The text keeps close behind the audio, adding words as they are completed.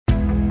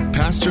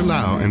Pastor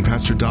Lau and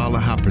Pastor Dala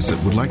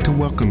Haprasit would like to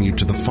welcome you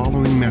to the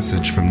following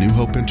message from New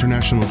Hope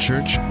International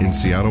Church in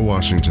Seattle,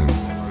 Washington.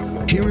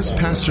 Here is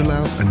Pastor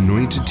Lau's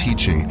anointed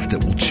teaching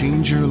that will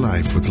change your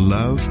life with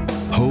love,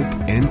 hope,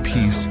 and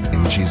peace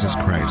in Jesus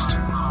Christ.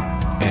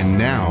 And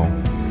now,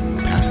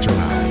 Pastor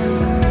Lau.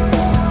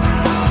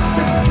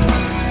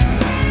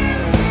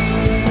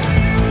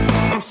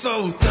 I'm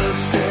so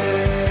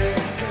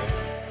thirsty.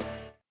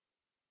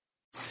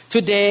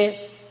 Today,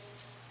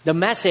 the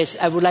message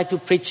I would like to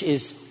preach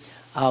is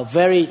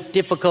very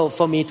difficult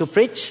for me to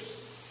preach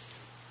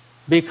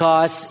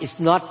because it's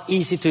not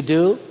easy to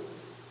do,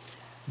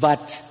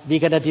 but we're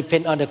going to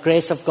depend on the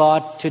grace of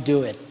God to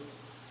do it.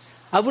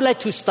 I would like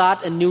to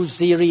start a new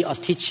series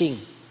of teaching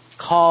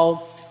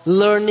called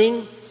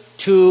Learning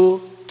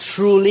to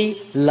Truly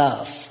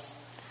Love.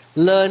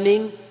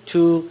 Learning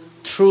to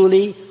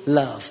Truly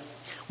Love.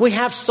 We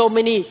have so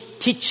many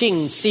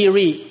teaching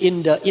series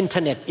in the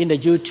internet, in the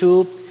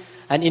YouTube,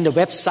 and in the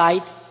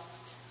website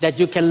that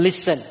you can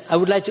listen. I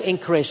would like to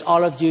encourage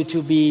all of you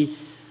to be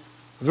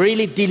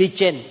really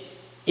diligent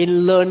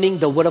in learning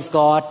the Word of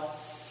God.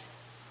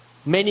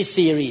 Many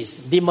series,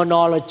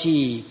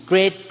 demonology,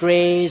 great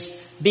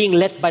grace, being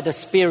led by the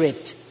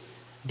Spirit,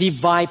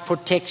 divine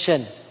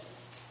protection.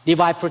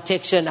 Divine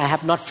protection, I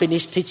have not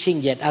finished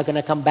teaching yet. I'm going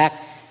to come back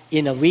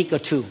in a week or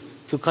two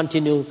to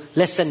continue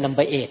lesson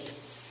number 8.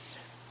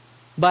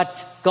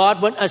 But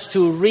God wants us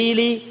to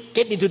really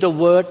get into the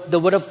Word. The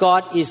Word of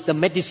God is the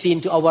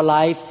medicine to our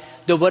life.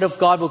 The Word of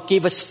God will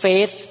give us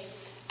faith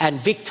and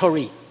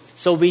victory.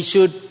 So we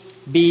should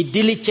be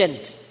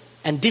diligent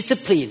and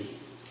disciplined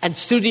and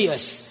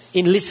studious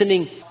in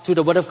listening to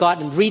the Word of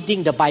God and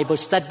reading the Bible,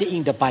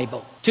 studying the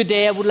Bible.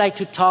 Today I would like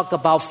to talk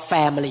about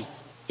family.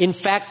 In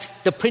fact,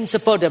 the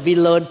principle that we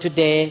learn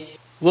today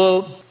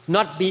will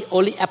not be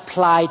only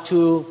applied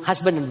to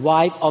husband and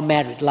wife or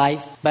married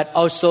life, but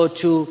also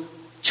to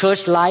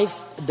church life,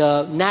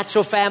 the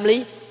natural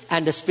family,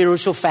 and the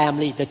spiritual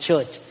family, the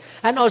church.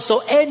 And also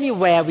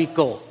anywhere we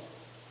go.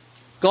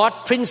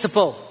 God's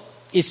principle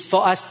is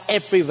for us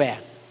everywhere.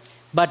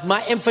 But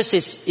my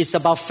emphasis is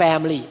about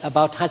family,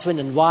 about husband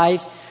and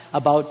wife,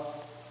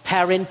 about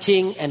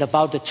parenting, and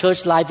about the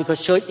church life, because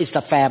church is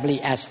a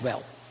family as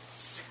well.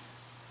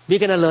 We're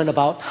going to learn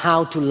about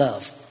how to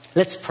love.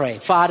 Let's pray.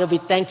 Father, we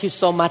thank you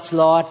so much,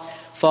 Lord,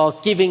 for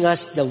giving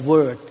us the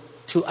word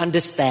to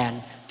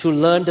understand, to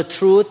learn the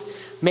truth.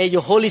 May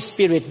your Holy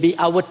Spirit be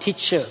our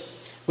teacher.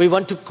 We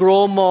want to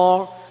grow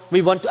more.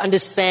 We want to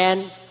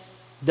understand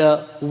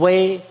the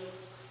way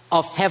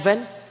of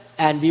heaven,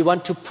 and we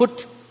want to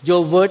put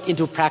your word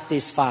into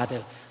practice,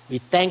 Father. We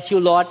thank you,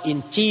 Lord,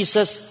 in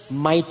Jesus'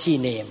 mighty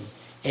name.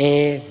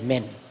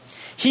 Amen.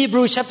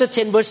 Hebrews chapter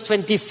 10, verse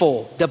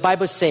 24, the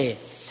Bible says,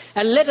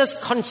 and let us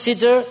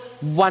consider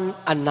one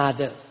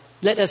another.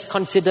 Let us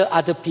consider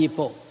other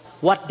people.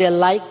 What they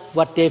like,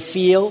 what they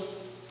feel,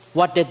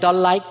 what they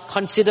don't like.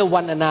 Consider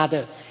one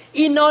another.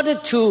 In order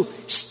to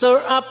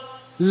stir up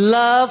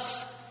love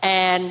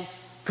and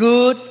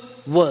good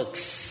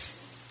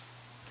works.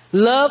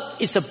 Love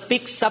is a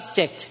big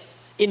subject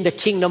in the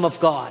kingdom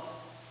of God.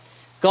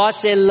 God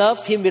said,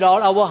 love Him with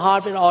all our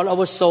heart, with all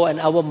our soul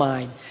and our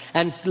mind.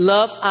 And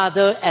love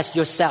others as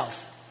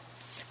yourself.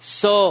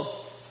 So,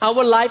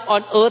 our life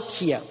on earth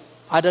here,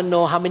 I don't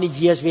know how many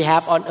years we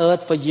have on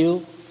earth for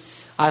you.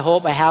 I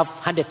hope I have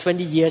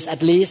 120 years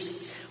at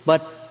least.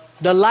 But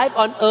the life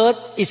on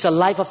earth is a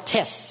life of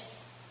tests.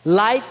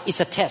 Life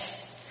is a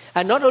test.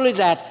 And not only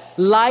that,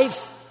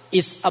 life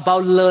is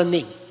about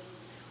learning.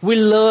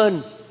 We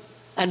learn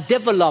and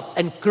develop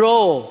and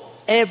grow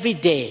every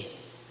day,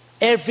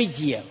 every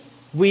year.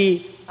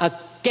 We are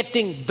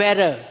getting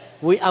better.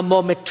 We are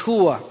more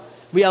mature.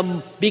 We are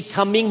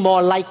becoming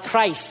more like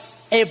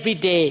Christ every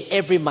day,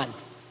 every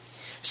month.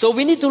 So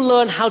we need to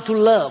learn how to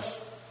love.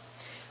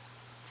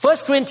 1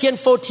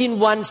 Corinthians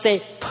 14:1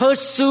 says,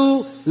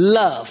 pursue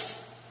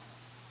love.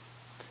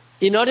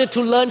 In order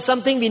to learn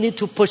something, we need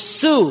to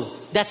pursue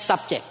that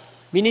subject.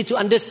 We need to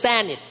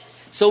understand it.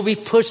 So we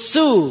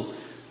pursue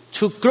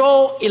to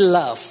grow in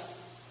love.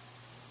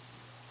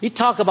 We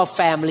talk about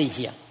family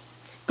here.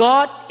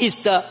 God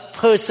is the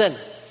person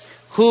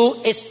who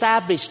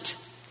established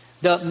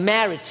the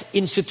marriage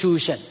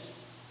institution.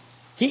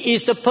 He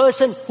is the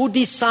person who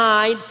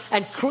designed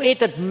and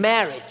created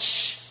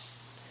marriage.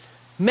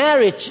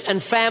 Marriage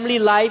and family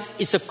life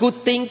is a good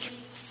thing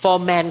for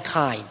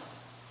mankind.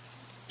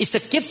 It's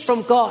a gift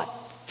from God.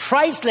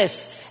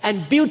 Priceless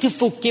and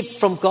beautiful gift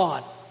from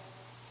God.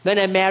 When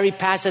I married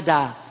Pastor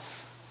Da,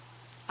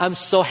 I'm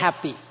so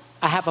happy.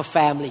 I have a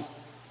family.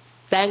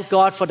 Thank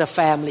God for the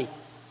family.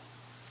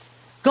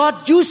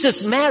 God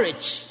uses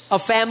marriage or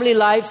family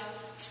life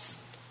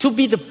to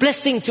be the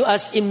blessing to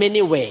us in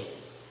many ways.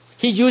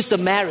 He used the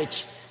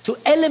marriage to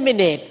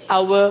eliminate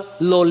our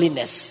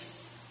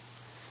loneliness.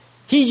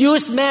 He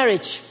used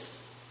marriage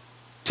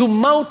to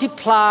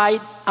multiply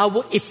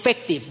our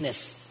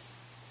effectiveness.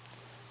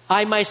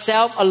 I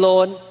myself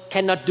alone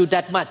cannot do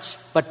that much.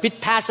 But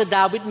with Pastor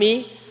Da with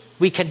me,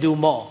 we can do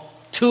more.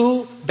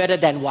 2 better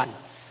than 1.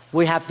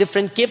 We have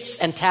different gifts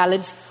and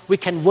talents. We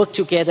can work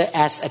together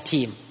as a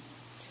team.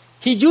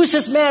 He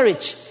uses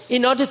marriage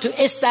in order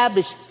to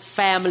establish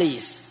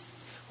families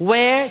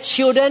where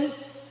children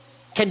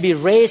can be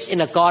raised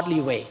in a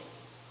godly way,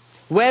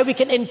 where we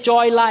can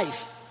enjoy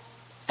life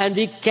and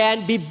we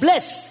can be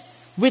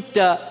blessed with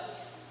the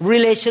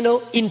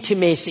relational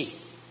intimacy.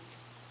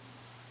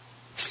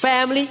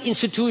 Family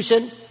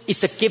institution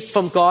is a gift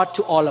from God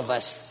to all of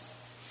us.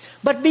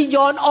 But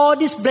beyond all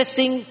this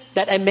blessing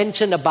that I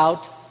mentioned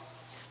about,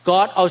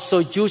 God also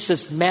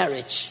uses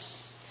marriage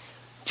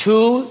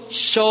to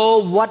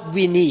show what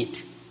we need.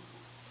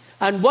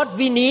 And what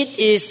we need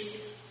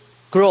is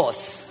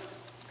growth.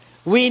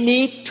 We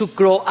need to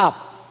grow up.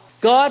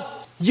 God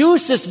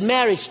uses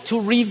marriage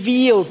to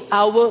reveal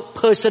our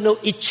personal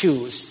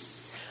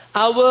issues,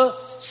 our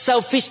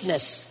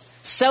selfishness,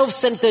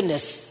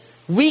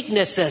 self-centeredness,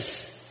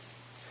 weaknesses,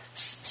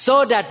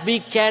 so that we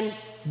can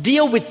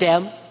deal with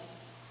them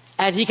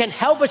and He can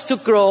help us to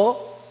grow.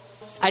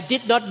 I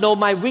did not know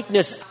my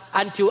weakness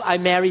until I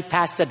married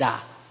Pastor Da.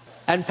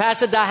 And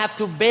Pastor Da have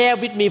to bear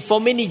with me for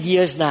many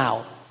years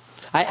now.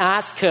 I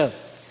asked her,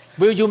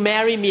 will you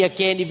marry me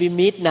again if we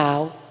meet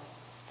now?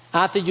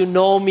 After you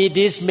know me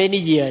this many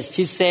years,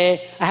 she said,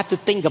 I have to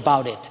think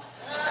about it.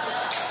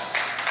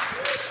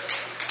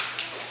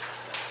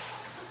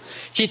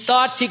 She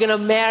thought she's going to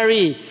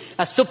marry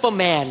a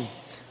Superman,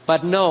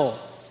 but no.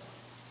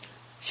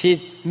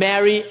 She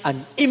married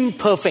an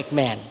imperfect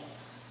man.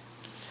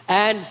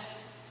 And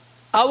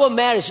our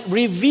marriage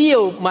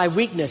revealed my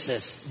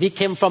weaknesses. We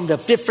came from a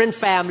different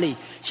family.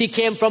 She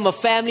came from a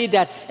family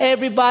that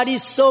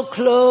everybody's so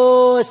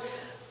close.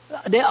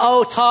 They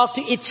all talk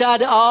to each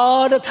other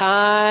all the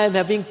time,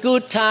 having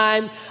good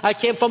time. I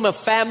came from a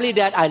family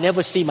that I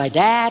never see my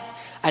dad.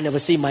 I never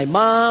see my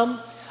mom.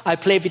 I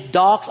play with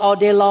dogs all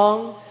day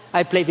long.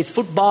 I play with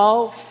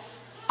football.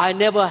 I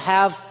never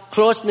have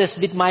closeness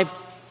with my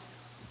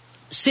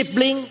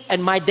sibling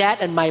and my dad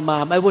and my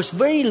mom. I was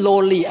very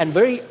lonely and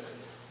very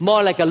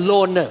more like a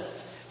loner.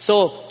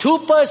 So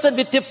 2 persons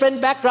with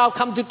different background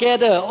come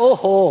together.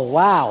 Oh,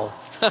 wow.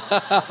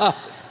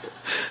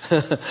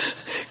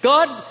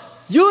 God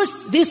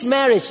used this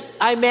marriage.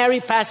 I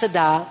married Pastor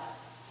Da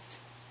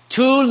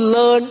to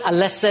learn a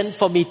lesson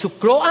for me to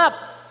grow up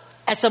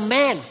as a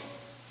man.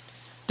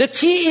 The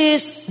key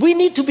is we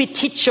need to be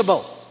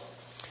teachable.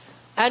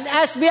 And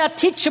as we are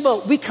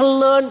teachable, we can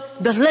learn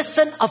the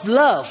lesson of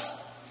love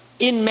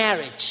in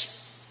marriage.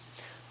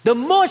 The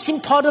most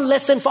important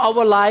lesson for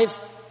our life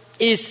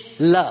is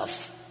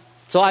love.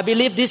 So I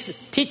believe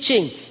this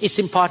teaching is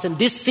important.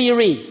 This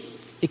series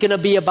is going to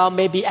be about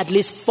maybe at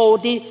least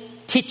 40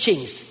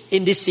 teachings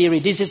in this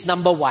series. This is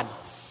number 1.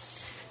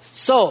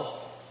 So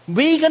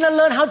we're going to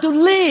learn how to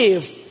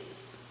live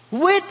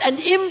with an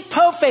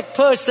imperfect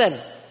person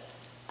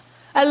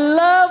and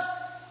love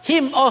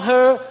him or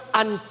her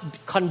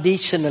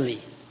unconditionally.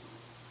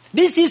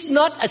 This is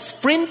not a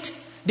sprint.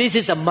 This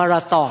is a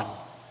marathon.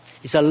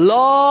 It's a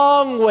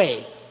long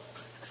way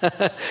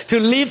to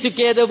live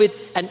together with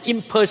an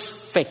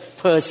imperfect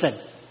person.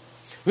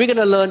 We're going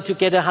to learn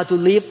together how to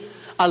live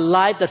a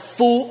life that's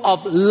full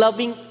of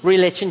loving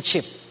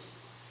relationship.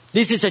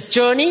 This is a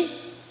journey.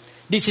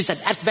 This is an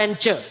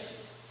adventure.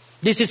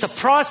 This is a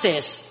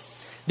process.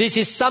 This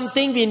is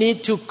something we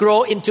need to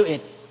grow into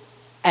it.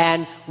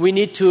 And we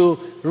need to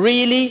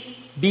really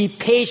be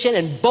patient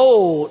and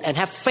bold and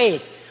have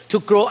faith to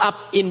grow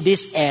up in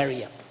this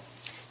area.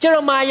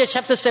 Jeremiah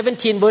chapter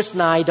 17 verse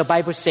 9, the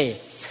Bible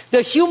says,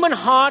 the human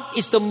heart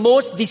is the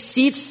most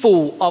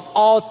deceitful of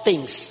all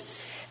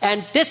things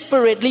and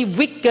desperately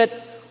wicked.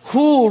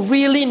 Who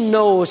really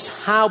knows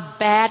how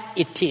bad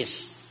it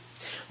is?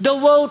 The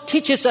world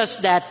teaches us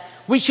that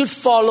we should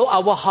follow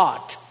our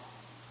heart.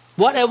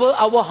 Whatever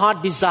our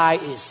heart desire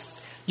is.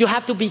 You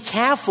have to be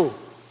careful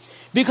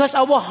because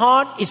our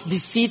heart is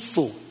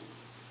deceitful.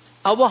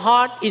 Our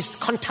heart is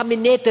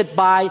contaminated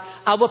by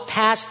our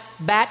past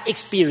bad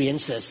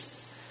experiences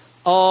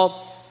or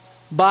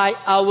by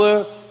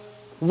our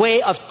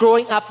way of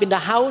growing up in the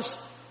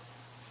house.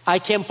 I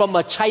came from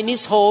a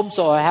Chinese home,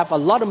 so I have a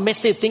lot of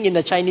messy things in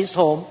the Chinese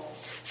home.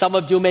 Some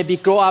of you maybe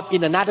grow up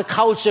in another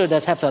culture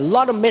that have a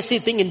lot of messy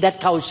things in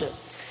that culture.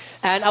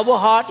 And our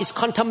heart is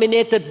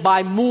contaminated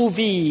by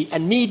movie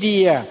and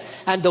media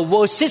and the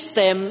world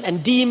system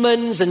and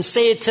demons and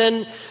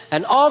Satan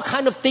and all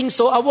kind of things.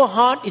 So our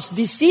heart is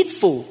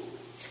deceitful.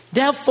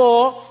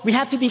 Therefore, we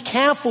have to be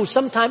careful.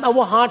 Sometimes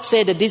our heart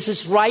says that this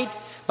is right,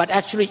 but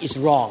actually it's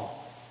wrong.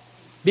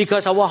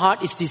 Because our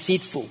heart is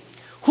deceitful.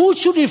 Who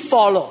should we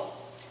follow?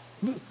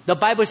 The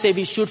Bible says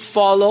we should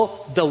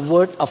follow the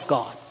Word of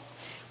God.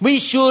 We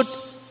should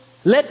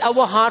let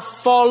our heart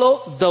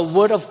follow the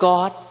Word of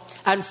God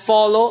and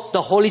follow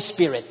the Holy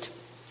Spirit.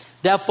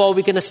 Therefore,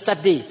 we're going to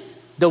study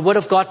the Word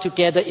of God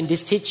together in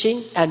this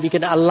teaching, and we're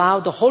going to allow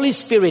the Holy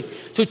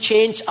Spirit to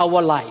change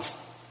our life.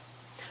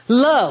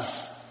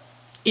 Love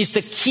is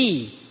the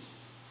key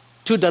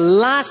to the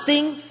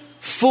lasting,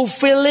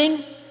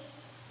 fulfilling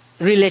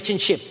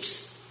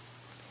relationships.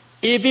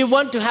 If we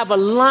want to have a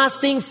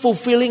lasting,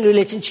 fulfilling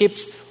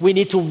relationships, we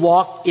need to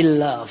walk in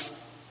love.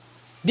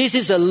 This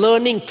is a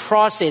learning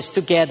process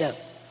together.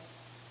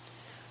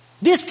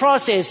 This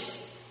process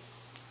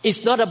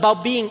is not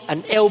about being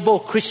an elbow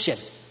Christian.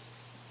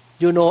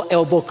 You know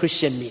elbow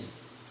Christian mean.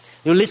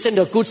 You listen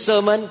to a good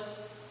sermon,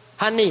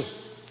 honey,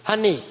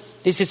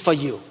 this is for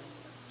you.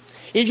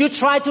 If you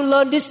try to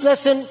learn this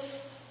lesson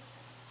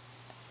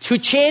to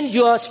change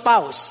your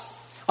spouse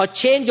or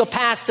change your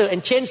pastor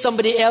and change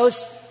somebody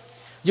else,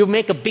 you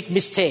make a big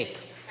mistake.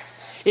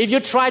 If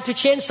you try to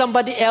change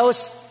somebody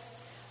else,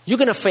 you're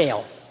going to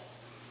fail.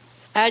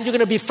 And you're going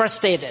to be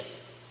frustrated.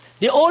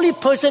 The only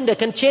person that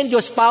can change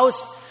your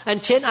spouse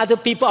and change other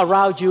people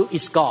around you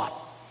is God.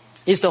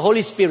 It's the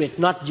Holy Spirit,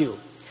 not you.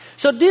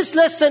 So this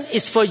lesson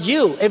is for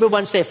you.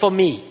 Everyone say, for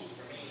me.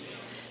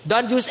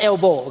 Don't use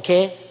elbow,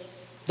 okay?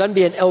 Don't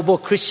be an elbow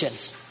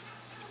Christians.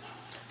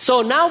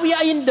 So now we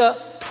are in the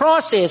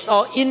process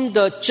or in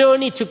the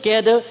journey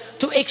together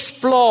to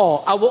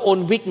explore our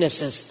own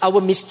weaknesses,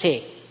 our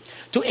mistake,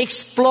 to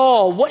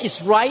explore what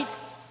is right.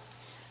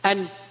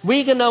 And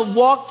we're going to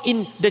walk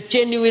in the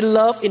genuine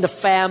love in the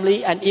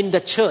family and in the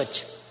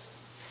church,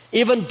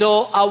 even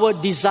though our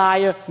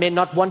desire may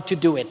not want to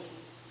do it.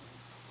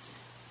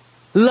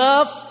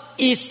 Love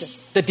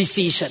is the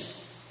decision,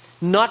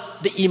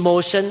 not the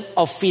emotion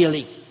or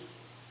feeling.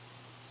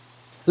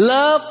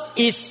 Love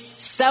is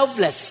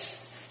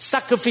selfless,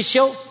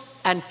 sacrificial,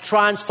 and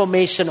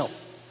transformational.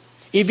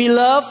 If we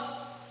love,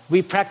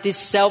 we practice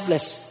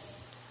selfless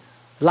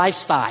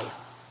lifestyle,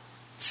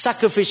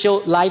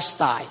 sacrificial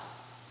lifestyle.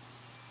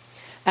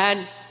 And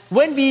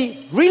when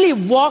we really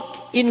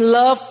walk in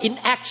love, in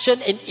action,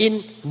 and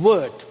in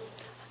word,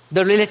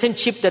 the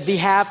relationship that we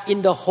have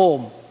in the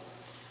home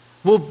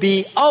will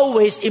be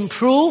always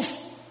improved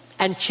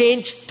and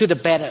changed to the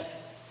better.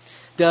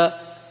 The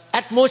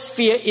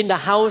atmosphere in the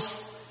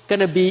house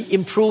gonna be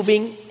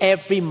improving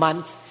every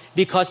month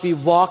because we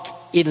walk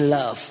in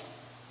love.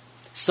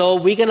 So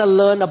we're gonna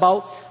learn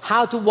about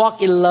how to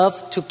walk in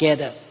love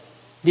together.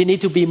 We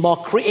need to be more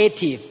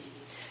creative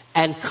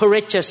and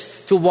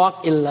courageous to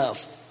walk in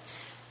love.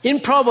 In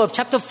Proverbs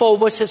chapter 4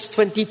 verses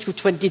 20 to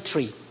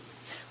 23,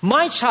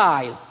 my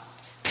child,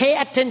 pay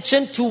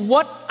attention to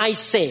what I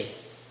say.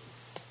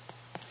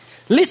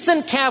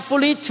 Listen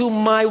carefully to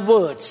my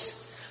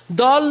words.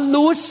 Don't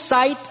lose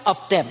sight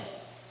of them.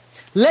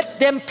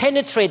 Let them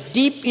penetrate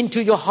deep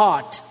into your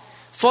heart,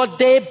 for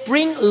they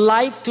bring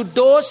life to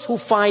those who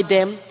find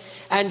them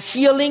and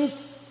healing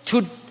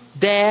to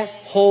their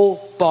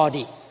whole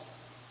body.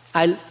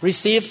 I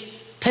receive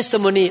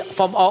testimony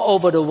from all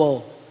over the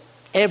world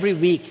every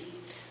week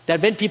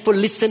that when people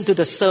listen to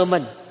the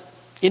sermon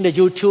in the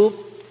YouTube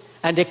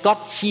and they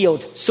got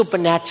healed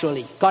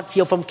supernaturally, got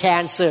healed from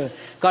cancer,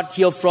 got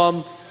healed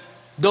from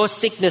those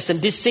sickness and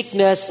this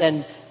sickness,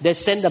 and they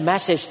send a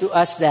message to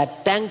us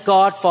that thank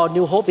God for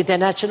New Hope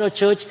International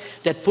Church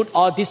that put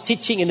all this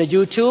teaching in the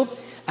YouTube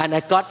and I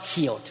got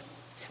healed.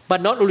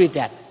 But not only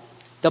that,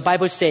 the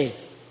Bible says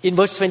in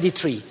verse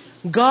 23,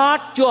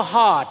 guard your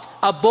heart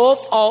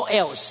above all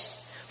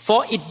else,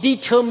 for it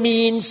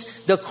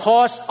determines the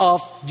course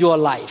of your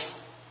life.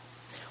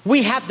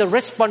 We have the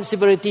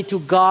responsibility to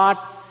guard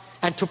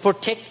and to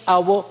protect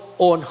our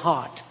own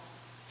heart.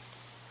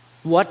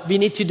 What we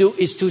need to do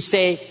is to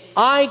say,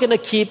 I'm going to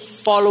keep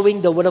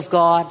following the Word of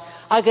God.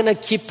 I'm going to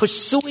keep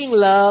pursuing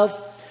love.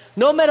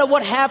 No matter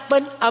what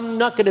happens, I'm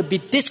not going to be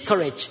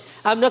discouraged.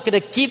 I'm not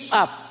going to give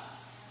up.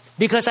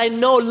 Because I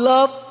know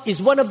love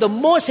is one of the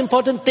most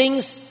important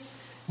things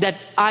that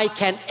I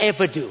can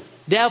ever do.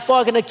 Therefore,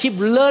 I'm going to keep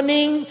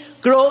learning,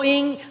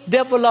 growing,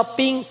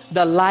 developing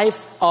the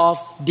life of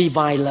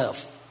divine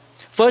love.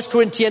 1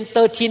 Corinthians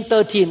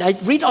 13:13. I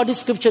read all this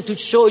scripture to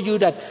show you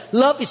that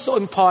love is so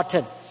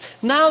important.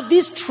 Now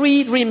these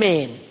three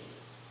remain: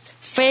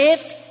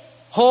 faith,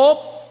 hope,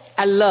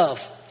 and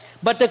love.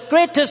 But the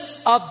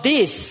greatest of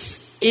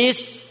these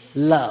is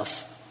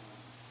love.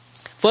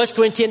 1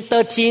 Corinthians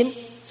 13,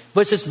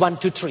 verses 1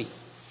 to 3.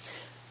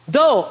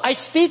 Though I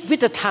speak with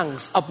the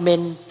tongues of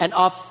men and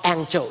of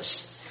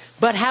angels,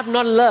 but have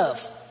not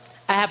love,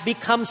 I have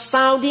become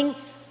sounding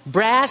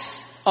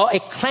brass or a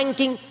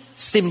clanking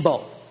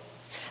cymbal.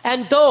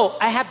 And though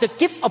I have the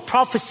gift of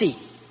prophecy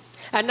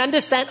and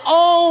understand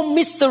all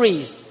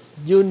mysteries,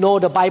 you know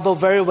the Bible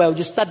very well.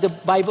 You study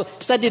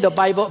the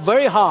Bible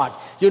very hard.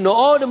 You know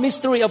all the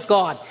mystery of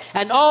God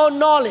and all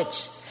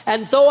knowledge.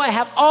 And though I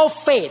have all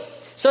faith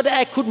so that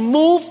I could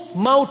move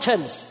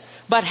mountains,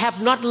 but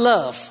have not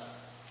love,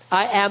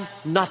 I am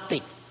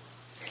nothing.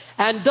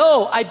 And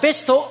though I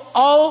bestow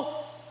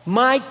all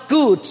my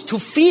goods to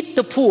feed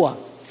the poor,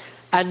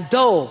 and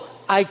though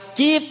I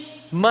give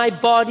my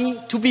body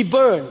to be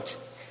burned,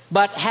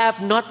 but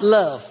have not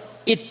love,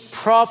 it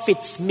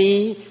profits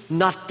me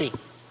nothing.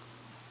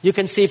 You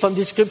can see from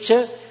this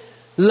scripture,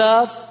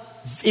 love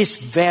is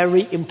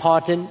very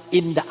important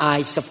in the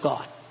eyes of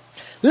God.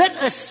 Let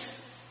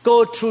us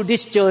go through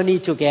this journey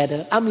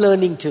together. I'm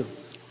learning too.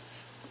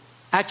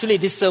 Actually,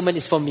 this sermon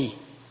is for me.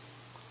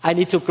 I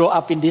need to grow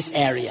up in this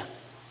area.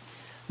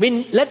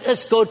 Let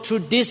us go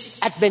through this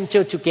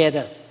adventure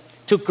together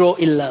to grow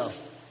in love.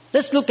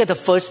 Let's look at the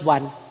first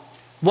one.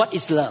 What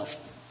is love?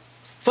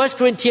 1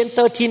 Corinthians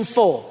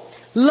 13:4.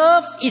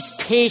 Love is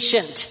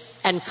patient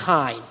and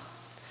kind.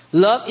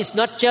 Love is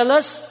not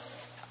jealous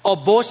or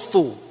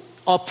boastful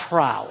or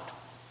proud.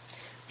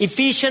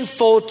 Ephesians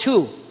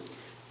 4:2.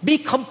 Be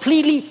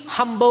completely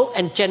humble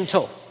and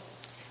gentle.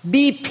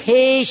 Be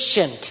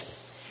patient,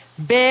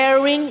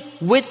 bearing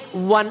with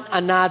one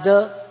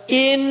another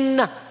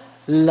in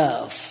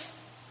love.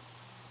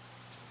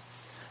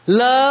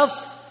 Love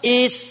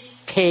is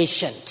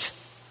patient.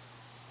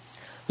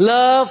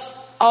 Love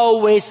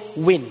always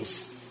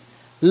wins.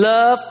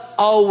 Love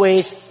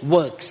always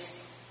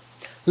works.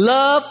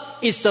 Love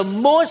is the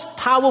most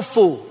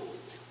powerful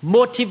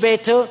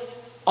motivator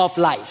of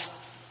life.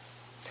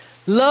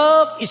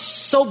 Love is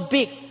so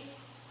big.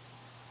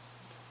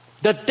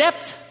 The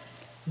depth,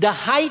 the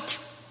height,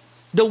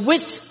 the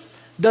width,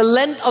 the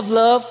length of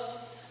love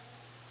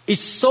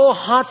is so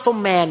hard for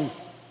man,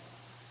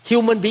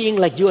 human being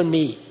like you and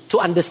me, to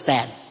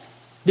understand.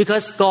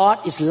 Because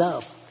God is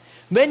love.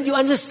 When you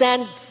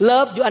understand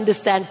love, you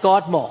understand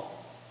God more.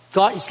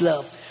 God is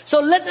love. So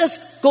let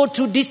us go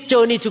through this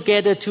journey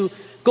together to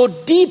go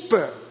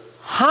deeper,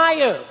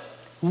 higher,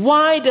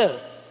 wider,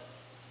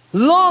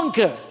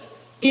 longer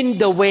in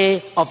the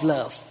way of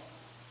love.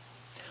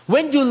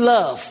 When you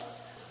love,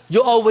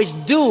 you always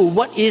do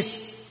what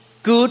is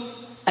good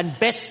and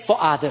best for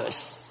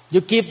others.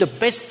 You give the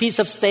best piece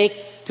of steak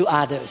to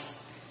others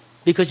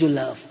because you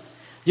love.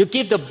 You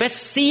give the best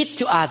seed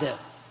to others.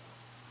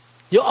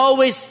 You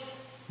always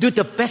do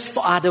the best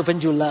for others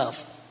when you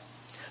love.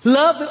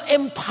 Love will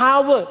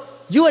empower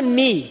you and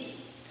me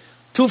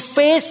to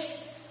face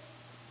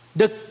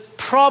the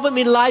problem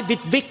in life with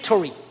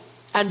victory,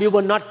 and we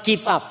will not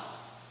give up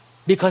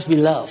because we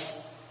love.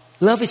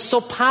 Love is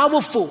so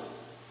powerful.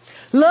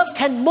 Love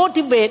can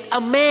motivate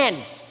a man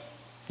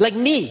like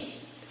me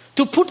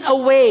to put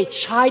away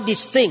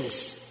childish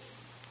things,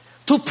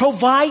 to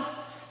provide,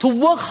 to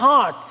work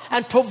hard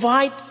and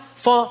provide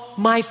for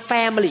my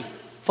family,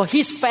 for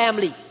his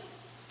family,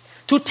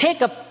 to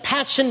take a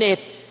passionate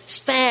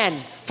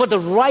stand for the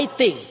right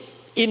thing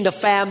in the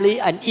family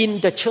and in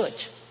the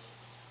church.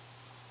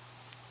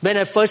 When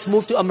I first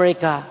moved to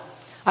America,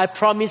 I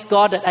promised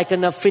God that I'm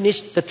going to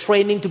finish the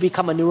training to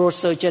become a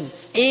neurosurgeon.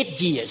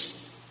 8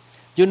 years.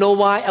 You know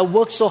why I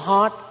worked so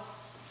hard?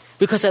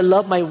 Because I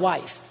love my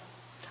wife.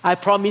 I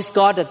promised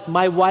God that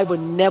my wife will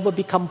never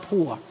become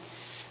poor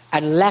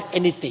and lack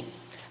anything.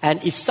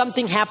 And if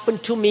something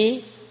happened to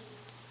me,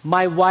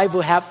 my wife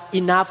will have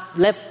enough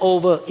left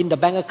over in the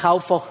bank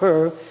account for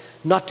her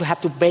not to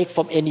have to beg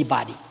from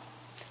anybody.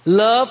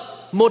 Love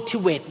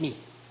motivates me.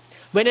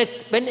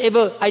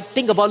 Whenever I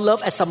think about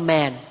love as a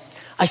man,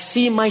 I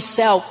see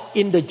myself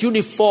in the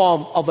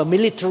uniform of a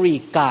military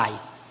guy,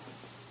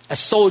 a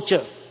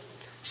soldier,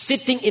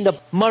 sitting in the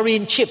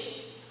marine ship,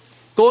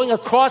 going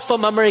across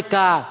from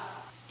America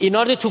in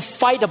order to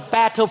fight a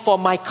battle for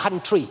my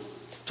country,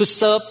 to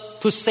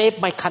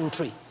save my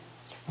country.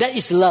 That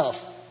is love.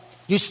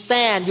 You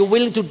stand, you're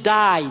willing to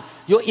die,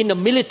 you're in a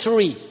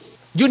military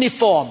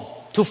uniform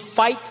to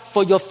fight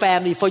for your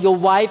family, for your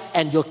wife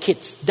and your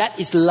kids. That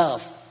is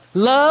love.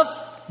 Love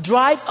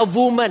drives a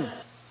woman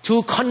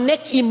to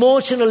connect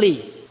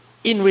emotionally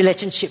in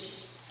relationship.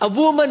 A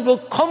woman will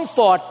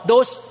comfort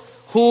those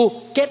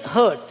who get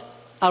hurt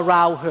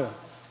around her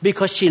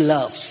because she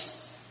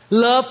loves.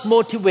 Love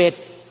motivates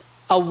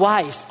a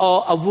wife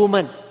or a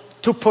woman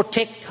to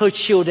protect her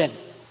children,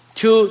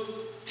 to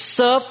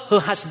serve her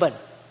husband,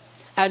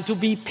 and to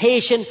be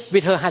patient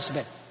with her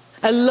husband.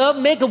 And love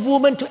makes a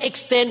woman to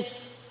extend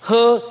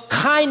her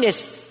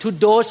kindness to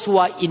those who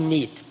are in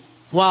need.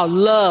 Wow,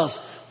 love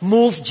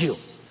moves you,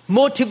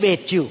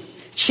 motivates you,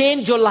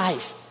 change your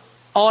life.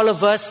 All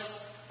of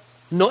us,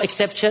 no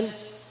exception,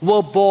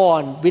 were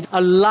born with a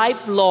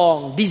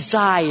lifelong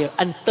desire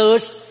and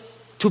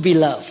thirst to be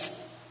loved.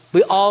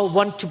 We all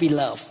want to be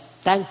loved.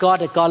 Thank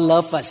God that God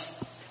loves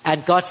us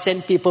and God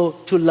sent people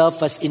to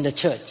love us in the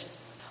church.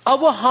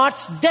 Our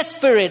hearts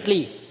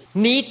desperately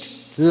need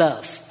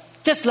love,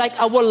 just like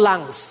our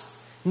lungs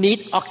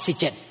need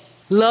oxygen.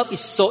 Love is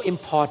so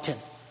important.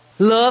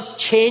 Love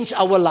changes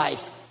our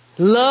life.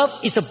 Love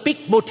is a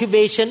big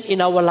motivation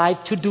in our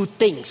life to do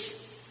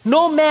things.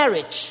 No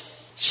marriage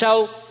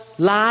shall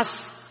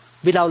last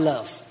without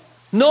love.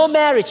 No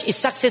marriage is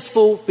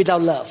successful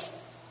without love.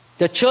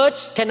 The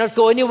church cannot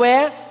go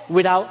anywhere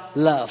without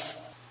love.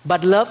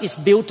 But love is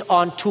built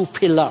on 2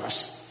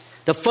 pillars.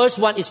 The first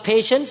one is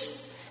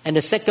patience, and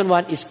the second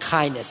one is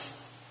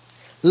kindness.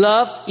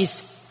 Love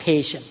is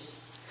patient.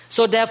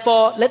 So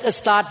therefore, let us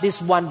start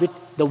this one with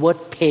the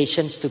word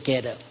patience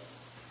together.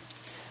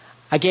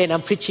 Again,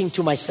 I'm preaching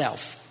to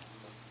myself,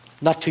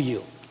 not to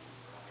you.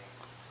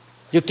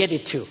 You get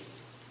it too.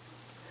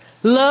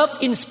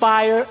 Love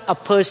inspires a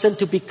person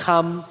to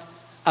become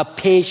a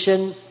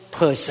patient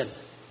person.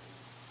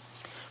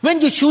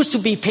 When you choose to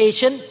be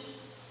patient,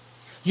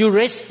 you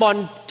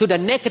respond to the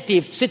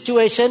negative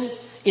situation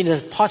in a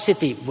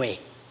positive way.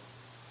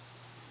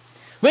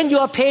 When you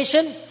are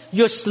patient,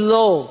 you're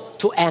slow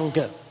to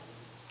anger.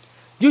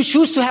 You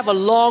choose to have a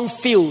long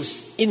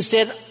fuse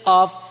instead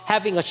of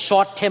having a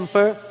short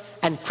temper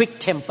and quick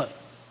temper.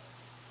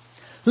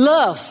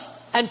 Love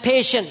and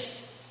patience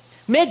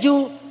make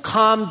you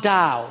calm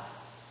down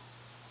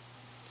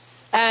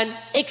and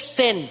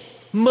extend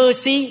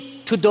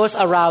mercy to those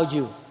around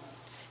you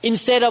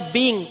instead of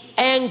being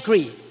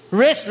angry,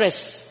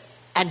 restless,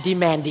 and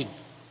demanding.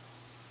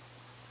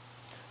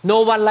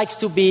 No one likes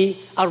to be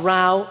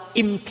around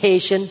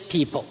impatient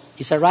people.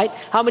 Is that right?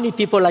 How many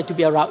people like to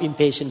be around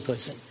impatient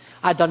person?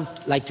 I don't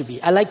like to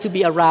be. I like to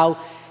be around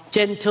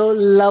gentle,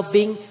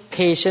 loving,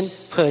 patient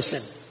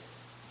person.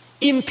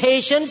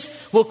 Impatience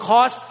will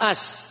cause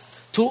us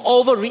to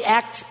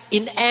overreact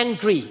in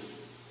angry,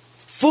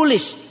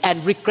 foolish,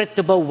 and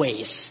regrettable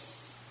ways.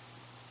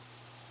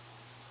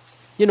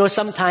 You know,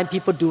 sometimes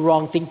people do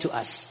wrong thing to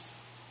us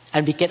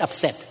and we get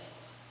upset.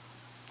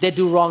 They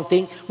do wrong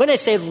thing. When I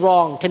say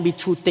wrong, can be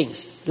two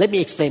things. Let me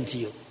explain to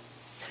you.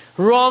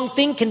 Wrong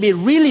thing can be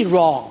really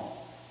wrong,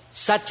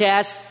 such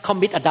as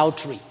commit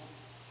adultery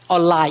or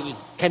lying,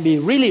 can be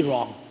really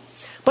wrong.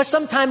 But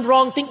sometimes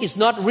wrong thing is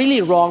not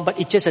really wrong, but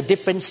it's just a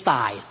different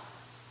style.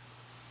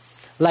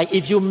 Like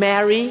if you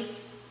marry,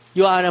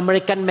 you are an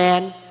American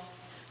man,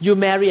 you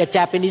marry a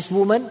Japanese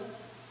woman,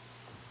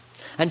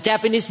 and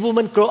Japanese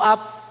woman grow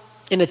up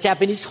in a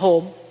Japanese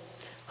home.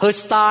 Her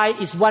style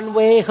is one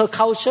way, her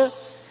culture,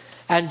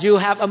 and you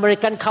have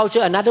American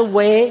culture another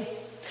way,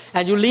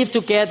 and you live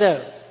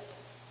together,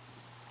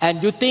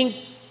 and you think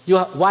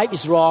your wife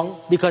is wrong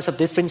because of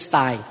different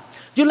style.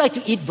 You like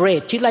to eat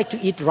bread, she like to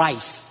eat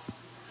rice.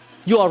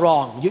 You are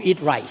wrong, you eat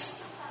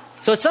rice.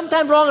 So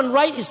sometimes wrong and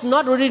right is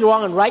not really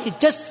wrong and right, it's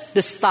just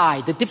the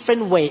style, the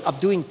different way of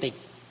doing things.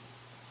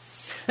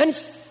 And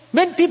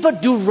when people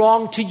do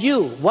wrong to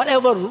you,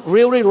 whatever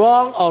really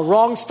wrong or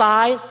wrong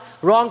style,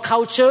 wrong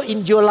culture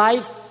in your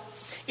life,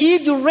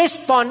 if you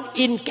respond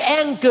in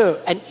anger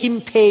and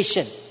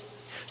impatience,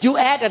 you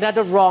add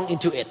another wrong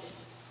into it.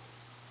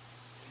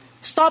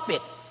 Stop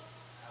it.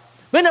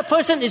 When a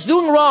person is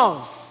doing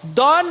wrong,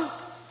 don't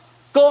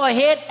go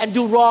ahead and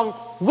do wrong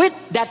with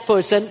that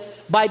person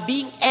by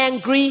being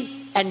angry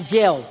and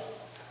yell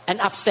and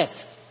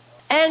upset.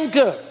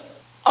 Anger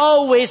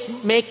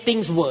always makes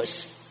things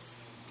worse,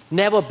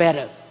 never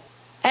better.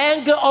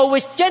 Anger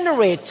always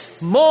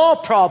generates more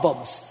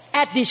problems,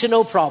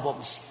 additional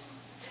problems.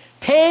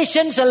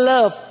 Patience and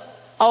love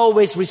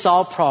always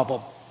resolve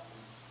problems.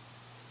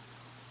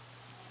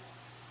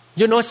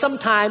 You know,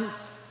 sometimes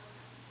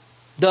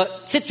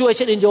the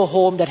situation in your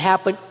home that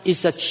happened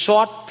is a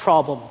short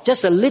problem,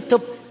 just a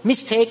little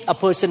mistake a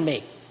person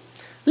make.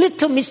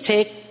 Little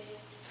mistake.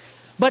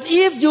 But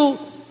if you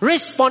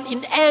respond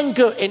in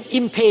anger and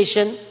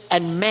impatient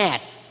and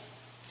mad,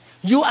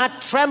 you are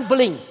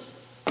trembling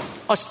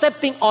or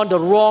stepping on the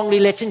wrong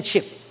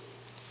relationship.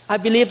 I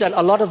believe that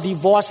a lot of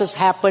divorces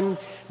happen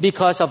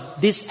because of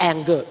this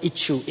anger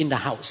issue in the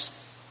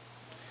house.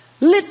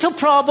 Little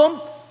problem,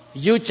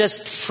 you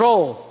just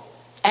throw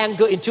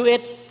anger into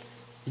it.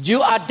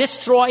 You are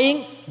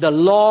destroying the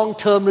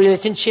long-term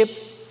relationship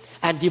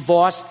and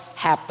divorce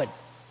happen.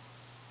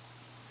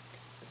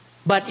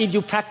 But if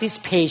you practice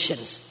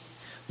patience,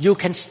 you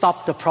can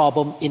stop the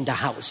problem in the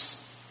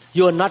house.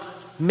 You are not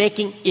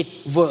making it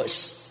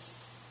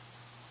worse.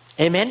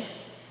 Amen?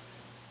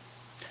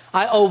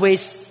 I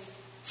always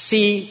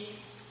see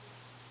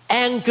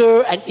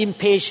anger and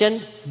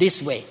impatience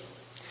this way.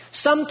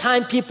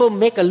 Sometimes people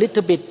make a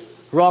little bit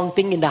wrong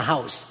thing in the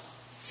house.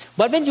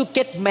 But when you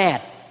get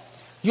mad,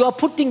 you are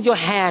putting your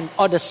hand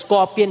on the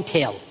scorpion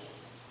tail.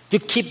 You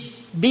keep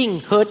being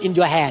hurt in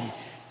your hand.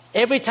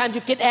 Every time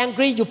you get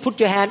angry, you put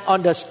your hand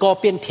on the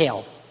scorpion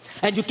tail.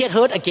 And you get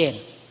hurt again.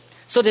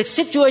 So the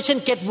situation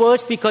gets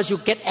worse because you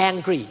get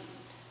angry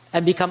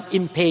and become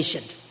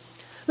impatient.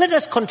 Let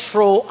us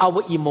control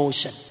our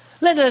emotion.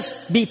 Let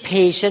us be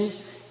patient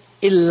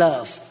in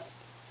love.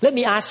 Let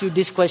me ask you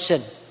this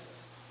question.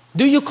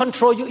 Do you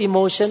control your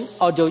emotion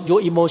or do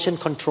your emotion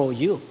control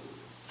you?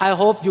 I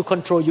hope you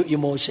control your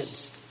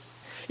emotions.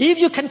 If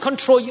you can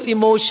control your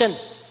emotion,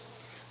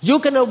 you're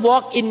going to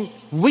walk in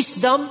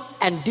wisdom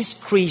and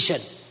discretion.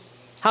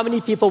 How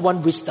many people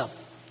want wisdom?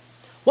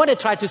 What I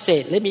try to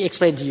say, let me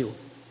explain to you.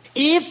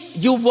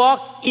 If you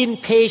walk in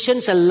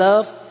patience and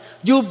love,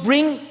 you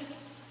bring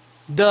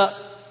the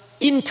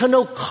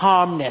internal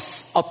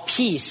calmness or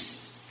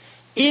peace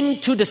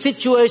into the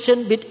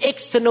situation with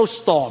external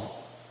storm.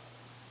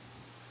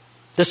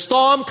 The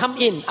storm come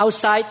in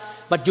outside,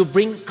 but you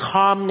bring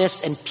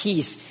calmness and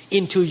peace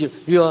into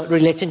your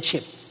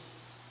relationship.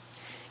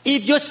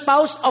 If your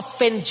spouse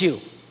offends you,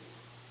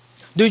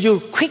 do you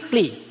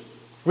quickly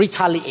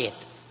retaliate?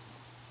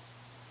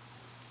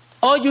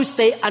 Or you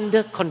stay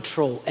under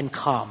control and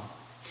calm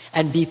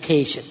and be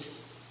patient?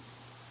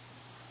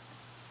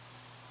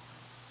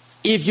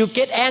 If you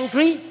get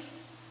angry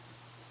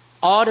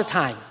all the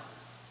time,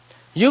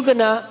 you're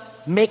gonna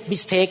make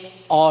mistakes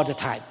all the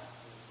time.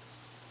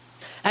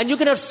 And you're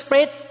gonna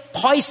spread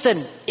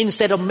poison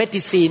instead of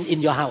medicine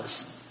in your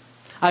house.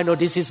 I know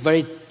this is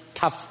very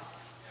tough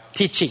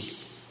teaching.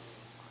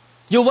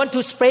 You want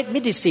to spread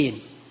medicine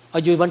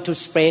or you want to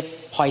spread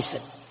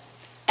poison?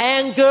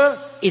 Anger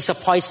is a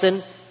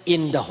poison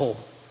in the home.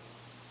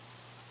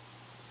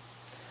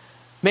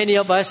 Many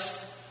of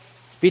us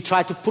we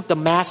try to put the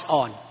mask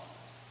on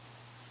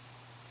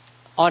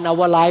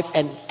our life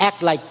and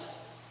act like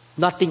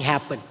nothing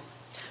happened.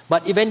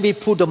 But when we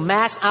pull the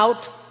mask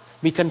out,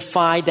 we can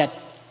find that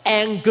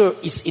anger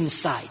is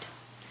inside.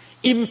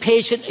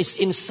 Impatience is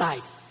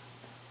inside.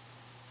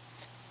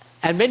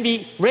 And when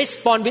we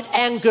respond with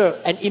anger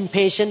and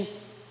impatience,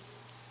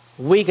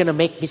 we're going to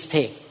make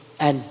mistakes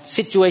and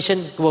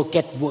situation will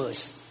get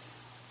worse.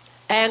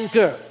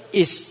 Anger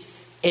is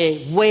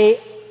a way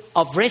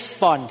of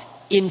respond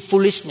in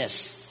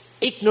foolishness,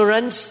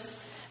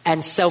 ignorance,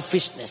 and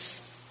selfishness.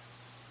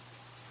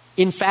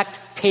 In fact,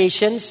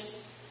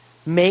 patience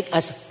make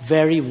us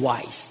very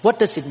wise. What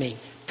does it mean?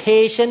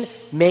 Patience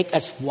make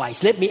us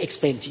wise. Let me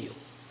explain to you.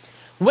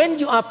 When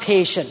you are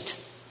patient,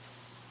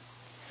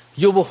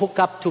 you will hook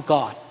up to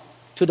God,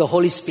 to the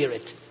Holy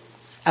Spirit,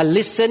 and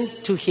listen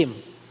to Him.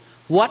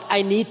 What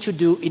I need to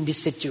do in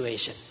this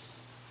situation.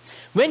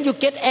 When you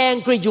get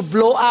angry, you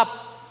blow up,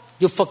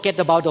 you forget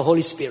about the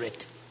Holy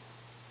Spirit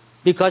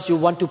because you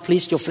want to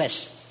please your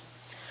flesh.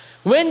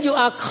 When you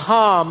are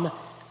calm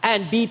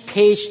and be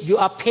patient, you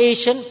are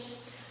patient,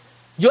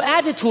 your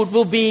attitude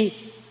will be,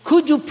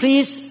 could you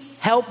please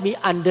help me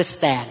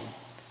understand?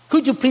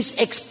 Could you please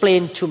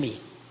explain to me?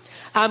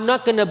 I'm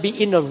not going to be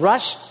in a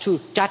rush to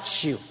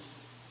judge you.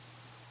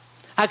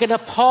 I'm going to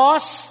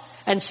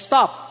pause and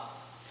stop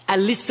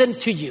and listen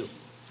to you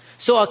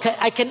so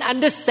I can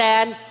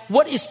understand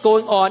what is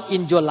going on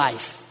in your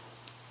life.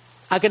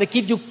 I'm going to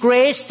give you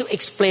grace to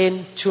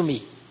explain to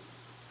me.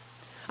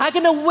 I'm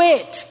going to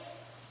wait.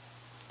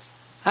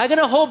 I'm going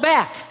to hold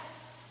back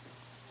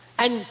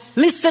and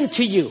listen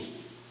to you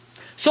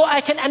so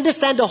I can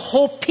understand the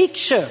whole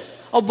picture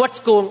of what's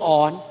going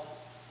on.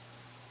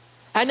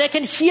 And I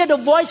can hear the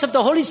voice of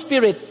the Holy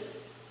Spirit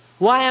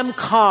while I'm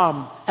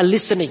calm and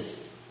listening.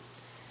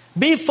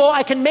 Before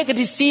I can make a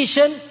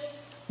decision,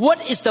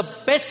 what is the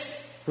best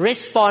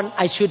response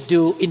I should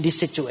do in this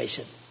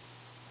situation?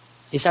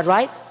 Is that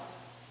right?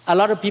 A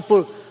lot of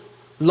people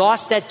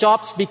lost their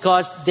jobs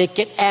because they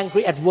get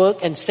angry at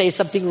work and say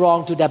something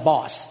wrong to their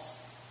boss.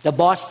 The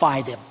boss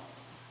fired them.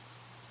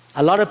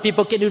 A lot of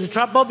people get into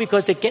trouble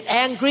because they get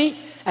angry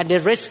and they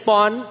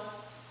respond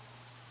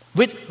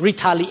with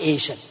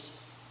retaliation.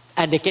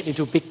 And they get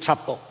into big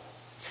trouble.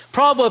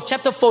 Proverbs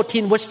chapter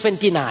 14 verse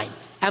 29,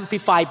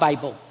 Amplified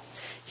Bible.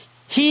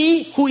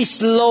 He who is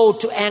slow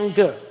to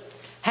anger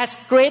has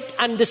great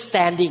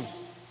understanding,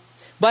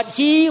 but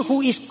he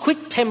who is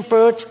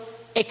quick-tempered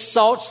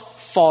exalts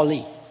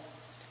folly.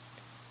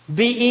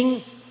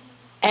 Being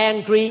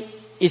angry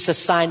is a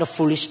sign of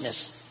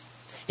foolishness.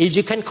 If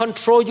you can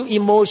control your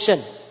emotion,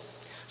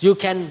 you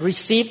can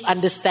receive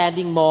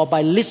understanding more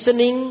by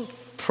listening,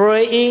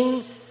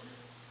 praying,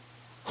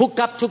 hook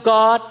up to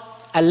God,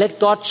 and let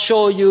God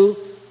show you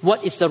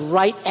what is the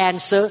right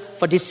answer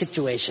for this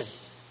situation.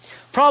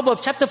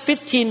 Proverbs chapter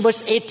 15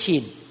 verse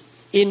 18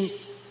 in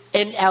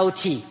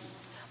NLT.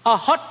 A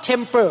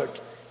hot-tempered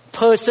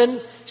person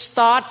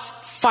starts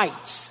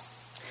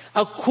fights.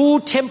 A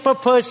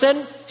cool-tempered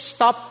person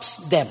stops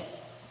them.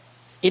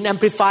 In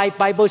Amplified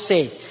Bible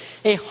says,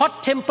 a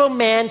hot-tempered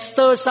man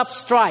stirs up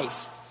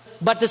strife,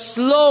 but the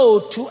slow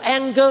to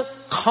anger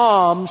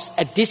calms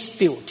a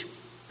dispute.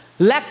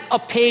 Lack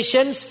of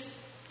patience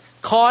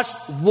causes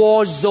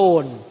war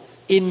zone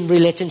in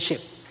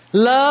relationship.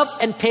 Love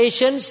and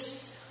patience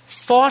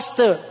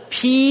foster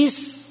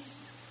peace,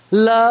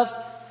 love,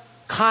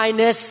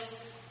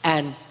 kindness,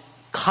 and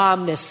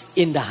calmness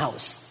in the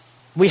house.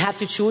 We have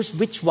to choose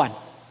which one.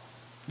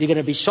 We're going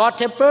to be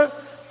short-tempered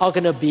or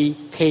going to be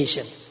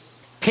patient.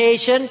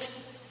 Patient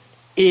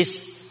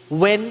is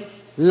when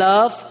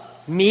love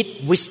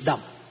meets wisdom.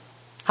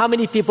 How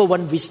many people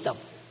want wisdom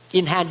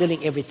in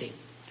handling everything?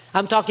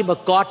 I'm talking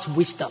about God's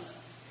wisdom.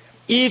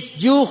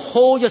 If you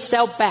hold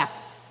yourself back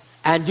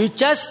and you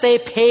just stay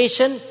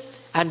patient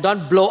and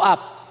don't blow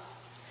up,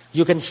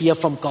 you can hear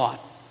from God.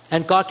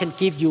 And God can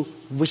give you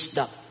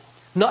wisdom.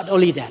 Not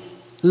only that,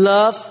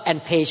 love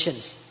and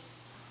patience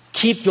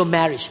keep your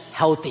marriage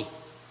healthy.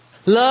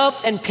 Love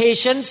and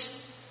patience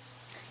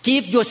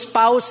keep your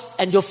spouse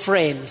and your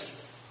friends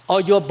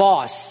or your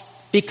boss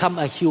become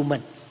a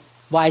human.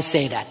 Why I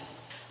say that?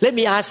 Let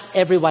me ask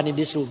everyone in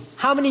this room.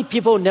 How many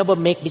people never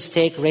make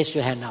mistake? Raise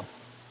your hand up.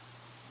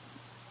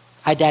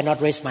 I dare not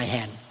raise my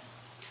hand.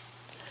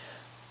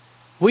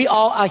 We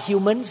all are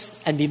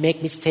humans and we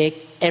make mistakes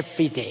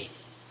every day.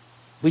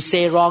 We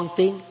say wrong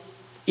thing,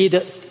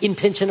 either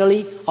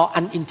intentionally or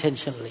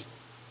unintentionally.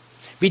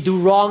 We do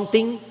wrong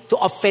thing to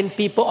offend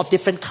people of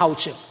different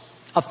culture,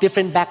 of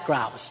different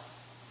backgrounds.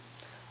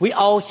 We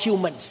all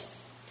humans.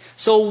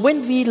 So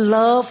when we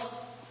love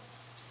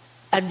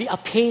and we are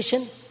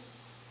patient,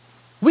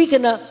 we're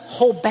going to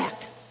hold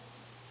back.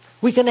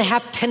 We're going to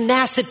have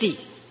tenacity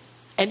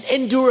and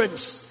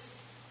endurance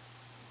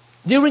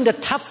during the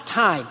tough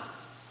time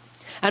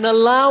and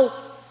allow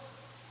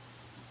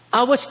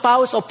our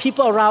spouse or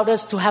people around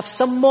us to have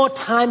some more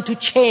time to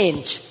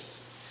change,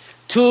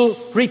 to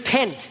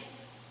repent,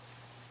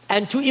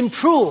 and to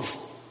improve.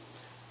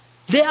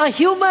 They are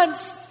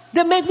humans.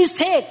 They make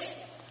mistakes.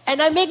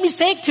 And I make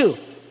mistakes too.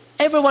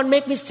 Everyone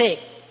make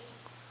mistakes.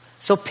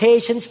 So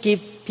patience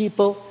gives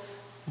people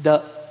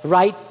the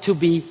right to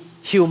be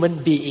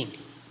human being.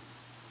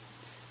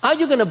 Are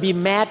you going to be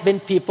mad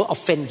when people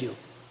offend you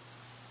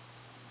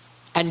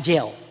and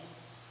yell?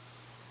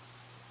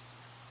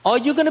 Or are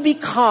you going to be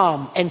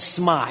calm and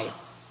smile?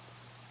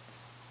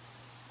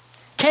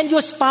 Can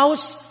your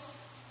spouse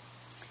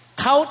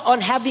count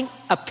on having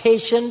a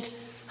patient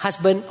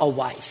husband or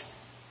wife?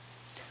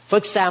 For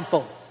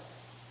example,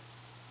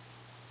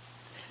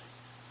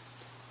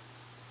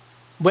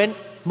 when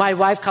my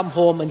wife come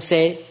home and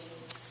say,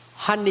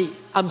 honey,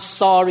 I'm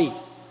sorry.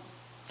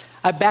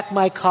 I backed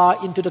my car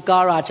into the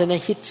garage and I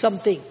hit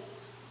something.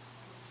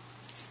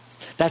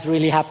 That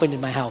really happened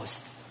in my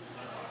house.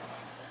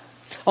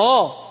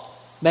 Or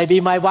maybe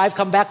my wife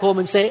come back home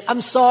and say, I'm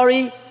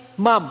sorry,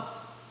 Mom.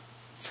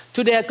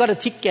 Today I got a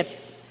ticket,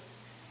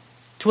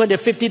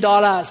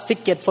 $250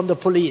 ticket from the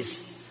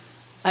police.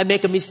 I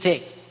make a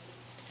mistake.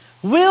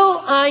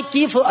 Will I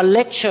give her a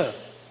lecture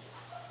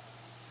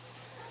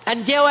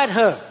and yell at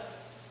her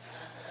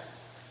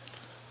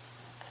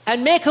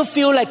and make her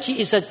feel like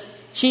she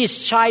is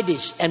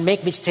childish and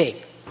make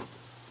mistake?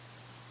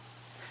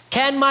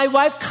 Can my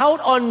wife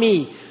count on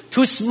me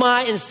to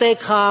smile and stay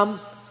calm?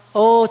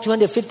 Oh,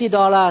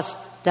 $250,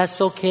 that's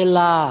okay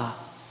lah.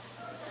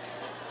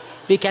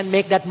 We can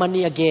make that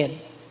money again.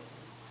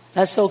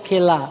 That's okay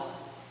lah.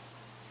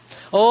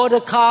 Oh, the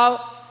car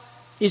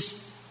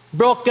is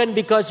broken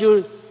because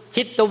you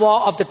hit the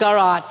wall of the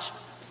garage.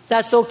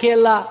 That's okay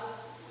lah.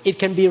 It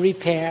can be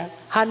repaired.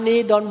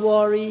 Honey, don't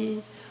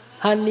worry.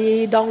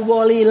 Honey, don't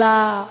worry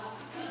lah.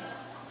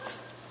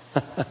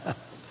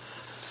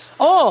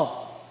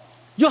 Oh,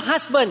 your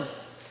husband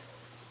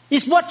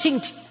is watching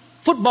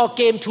football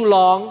game too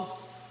long.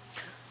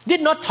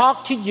 Did not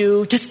talk to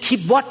you. Just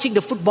keep watching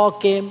the football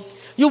game.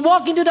 You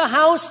walk into the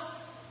house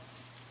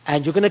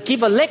and you're going to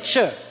give a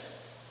lecture.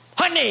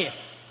 Honey,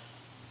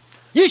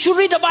 you should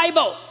read the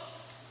Bible.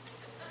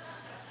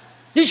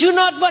 You should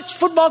not watch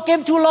football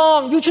game too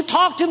long. You should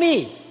talk to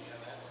me.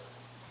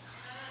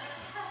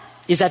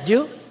 Is that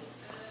you?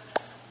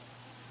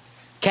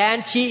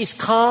 Can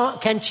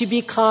she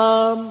be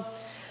calm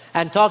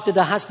and talk to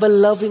the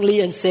husband lovingly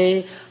and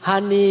say,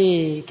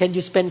 honey, can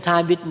you spend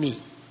time with me?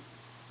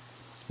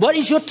 What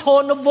is your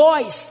tone of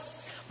voice?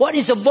 What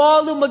is the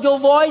volume of your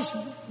voice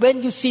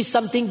when you see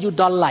something you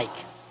don't like?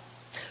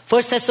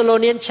 1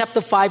 Thessalonians chapter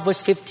 5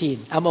 verse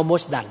 15. I'm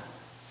almost done.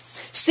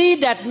 See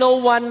that no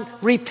one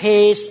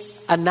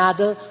repays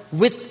another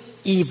with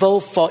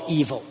evil for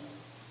evil,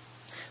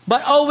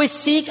 but always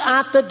seek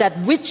after that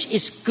which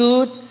is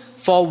good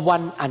for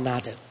one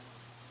another.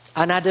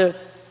 Another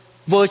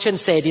version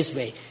say this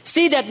way.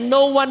 See that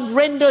no one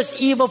renders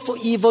evil for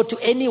evil to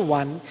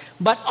anyone,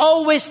 but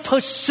always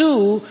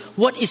pursue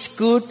what is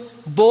good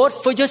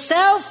both for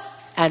yourself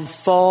and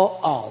for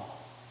all.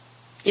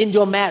 In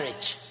your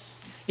marriage,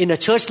 in a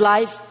church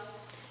life,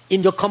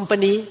 in your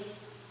company,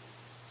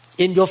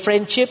 in your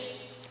friendship,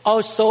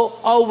 also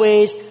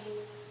always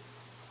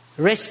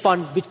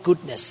respond with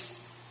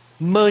goodness,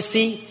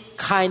 mercy,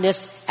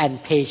 kindness,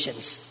 and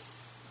patience.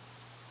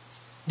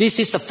 This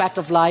is a fact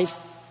of life.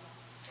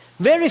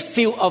 Very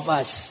few of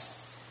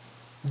us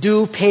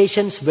do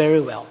patience very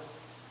well,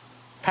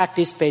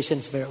 practice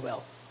patience very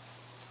well.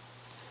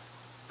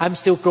 I'm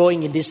still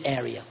growing in this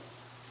area.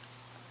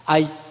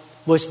 I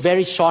was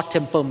very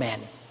short-tempered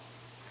man,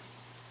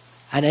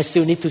 and I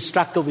still need to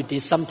struggle with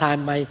this.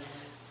 Sometimes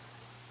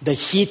the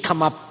heat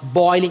come up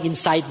boiling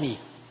inside me.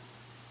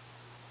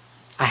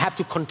 I have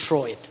to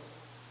control it.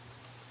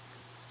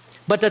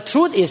 But the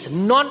truth is,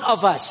 none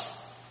of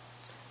us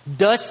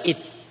does it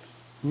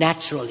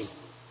naturally.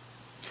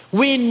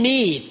 We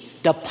need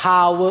the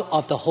power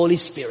of the Holy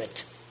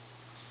Spirit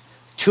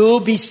to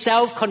be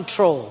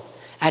self-controlled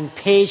and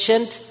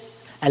patient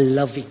and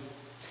loving.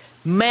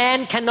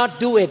 Man cannot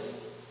do it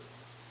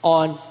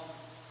on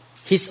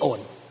his own.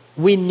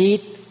 We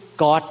need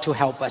God to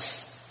help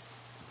us.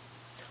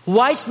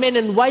 Wise men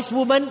and wise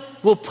women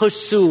will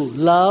pursue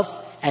love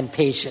and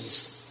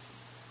patience.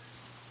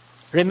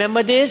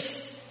 Remember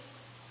this,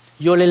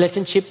 your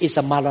relationship is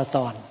a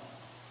marathon.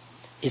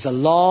 It's a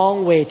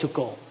long way to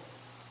go.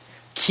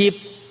 Keep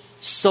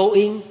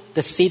sowing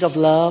the seed of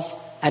love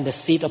and the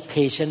seed of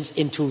patience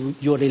into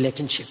your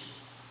relationship.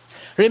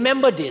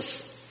 Remember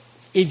this,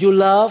 if you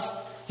love,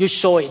 you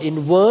show it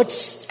in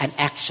words and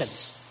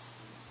actions.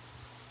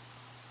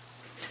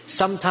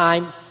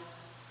 Sometimes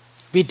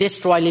we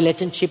destroy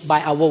relationship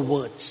by our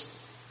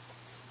words.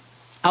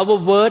 Our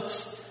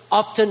words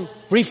often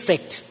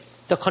reflect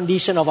the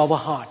condition of our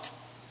heart.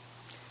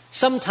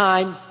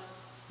 Sometimes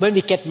when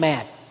we get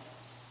mad,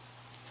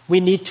 we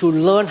need to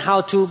learn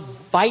how to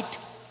bite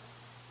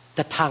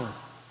the tongue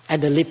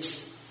and the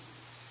lips.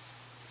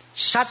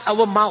 Shut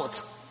our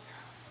mouth.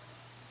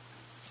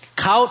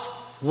 Count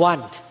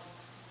 1,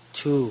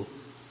 2,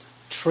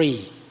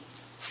 3,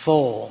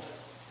 4,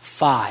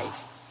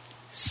 5,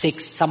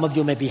 6. Some of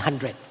you may be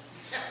 100.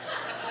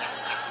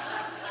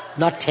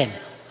 Not 10.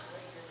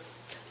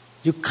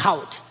 You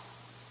count.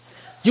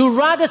 You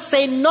rather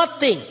say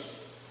nothing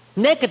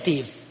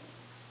negative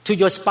to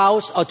your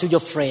spouse or to your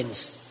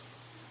friends.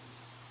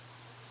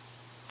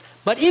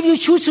 But if you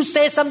choose to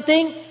say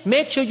something,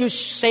 make sure you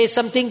say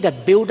something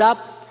that build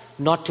up,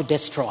 not to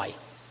destroy.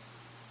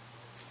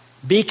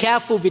 Be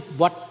careful with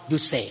what you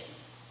say.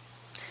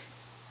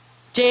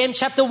 James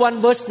chapter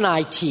 1 verse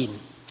 19.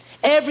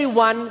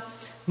 Everyone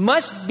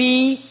must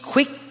be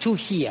quick to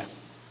hear,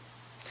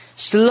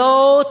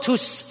 slow to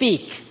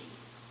speak,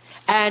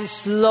 and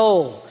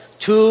slow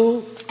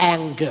to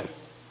anger.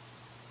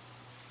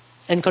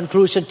 In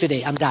conclusion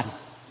today, I'm done.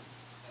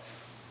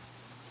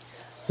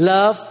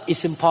 Love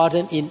is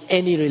important in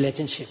any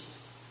relationship.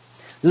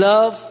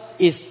 Love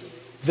is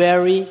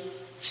very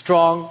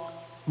strong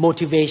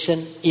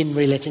motivation in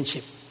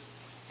relationship.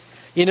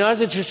 In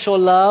order to show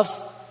love,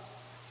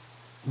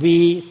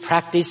 we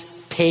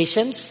practice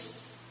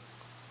patience,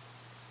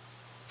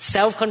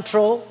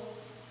 self-control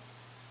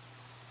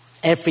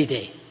every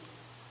day.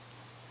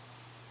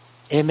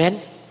 Amen?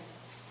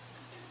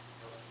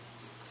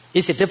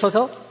 Is it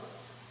difficult?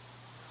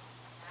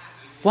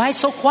 Why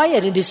so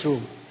quiet in this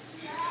room?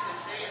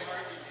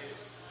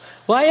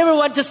 Why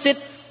everyone just sit?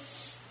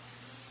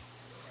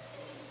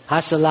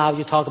 Pastor Lau,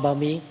 you talk about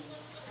me?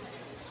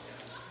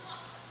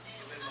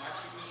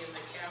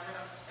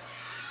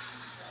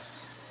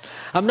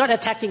 I'm not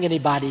attacking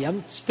anybody.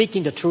 I'm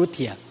speaking the truth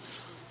here.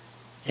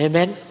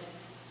 Amen?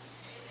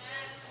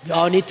 We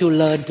all need to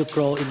learn to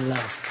grow in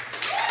love.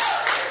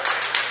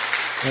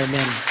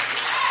 Amen.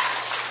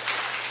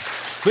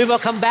 We will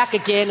come back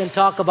again and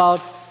talk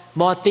about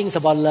more things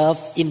about love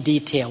in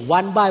detail,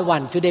 one by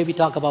one. Today we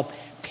talk about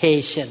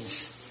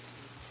patience.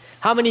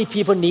 How many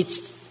people need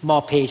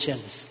more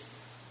patience?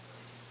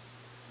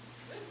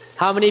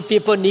 How many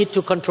people need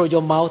to control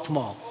your mouth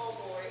more?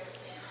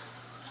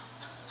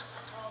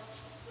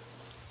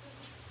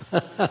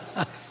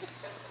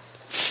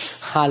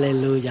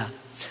 Hallelujah.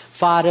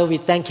 Father, we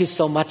thank you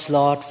so much,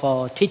 Lord,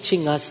 for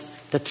teaching us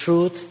the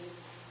truth.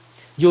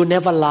 You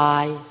never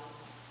lie.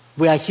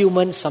 We are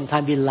humans,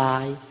 sometimes we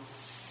lie.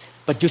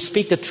 But you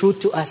speak the truth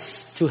to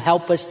us to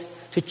help us,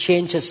 to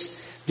change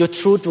us. Your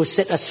truth will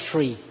set us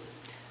free.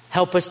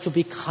 Help us to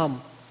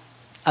become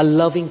a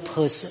loving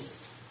person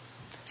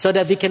so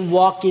that we can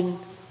walk in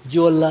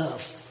your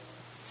love.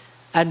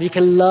 And we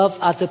can love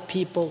other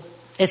people,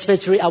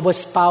 especially our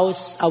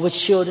spouse, our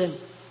children,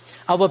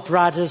 our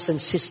brothers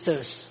and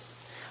sisters.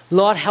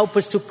 Lord, help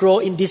us to grow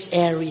in this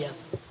area,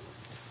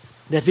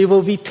 that we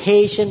will be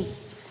patient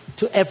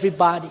to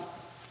everybody.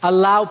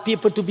 Allow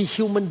people to be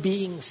human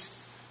beings.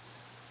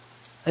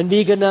 And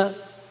we're going to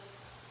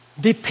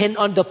depend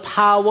on the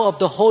power of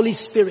the Holy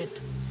Spirit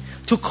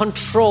to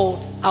control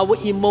our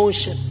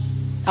emotion,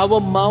 our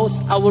mouth,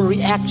 our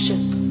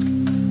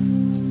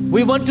reaction.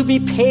 We want to be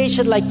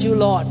patient like you,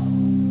 Lord.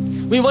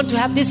 We want to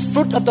have this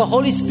fruit of the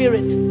Holy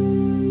Spirit.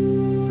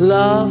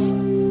 Love,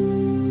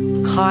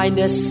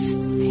 kindness,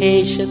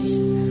 patience,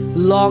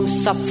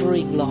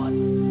 long-suffering, Lord.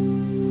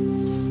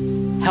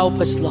 Help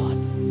us, Lord,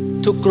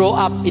 to grow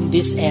up in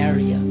this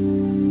area.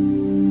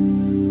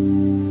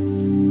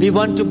 We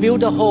want to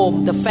build a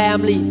home, the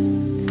family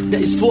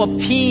that is full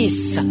of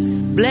peace,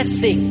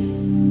 blessing,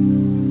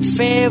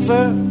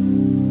 favor,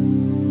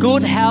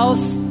 good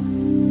health,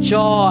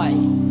 joy,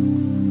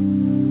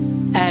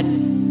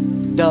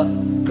 and the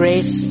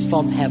grace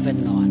from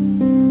heaven, Lord.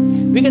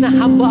 We're going to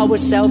humble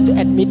ourselves to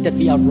admit that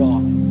we are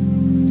wrong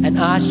and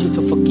ask you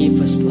to forgive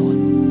us, Lord.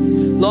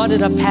 Lord, in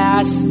the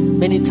past,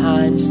 many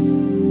times,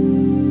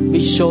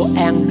 we show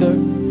anger,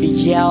 we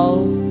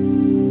yell,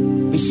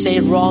 we say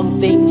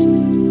wrong things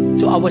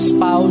to our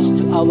spouse,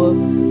 to our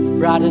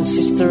brothers and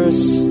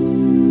sisters.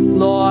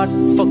 Lord,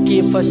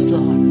 forgive us,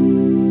 Lord.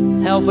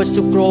 Help us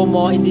to grow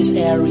more in this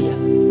area.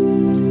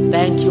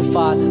 Thank you,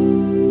 Father,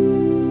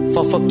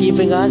 for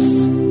forgiving us,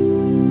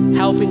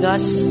 helping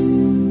us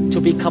to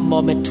become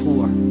more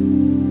mature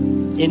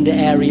in the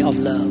area of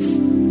love.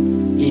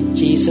 In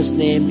Jesus'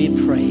 name we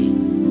pray.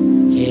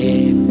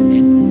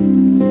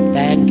 Amen.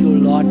 Thank you,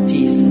 Lord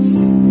Jesus.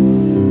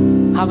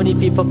 How many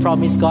people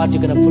promise God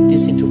you're going to put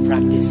this into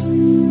practice?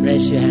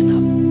 Raise your hand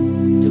up.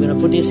 You're going to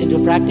put this into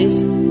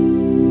practice?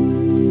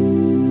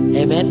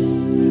 Amen.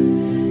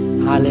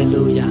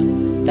 Hallelujah.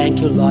 Thank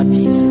you, Lord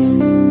Jesus.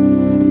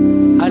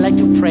 I'd like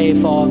to pray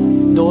for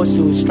those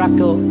who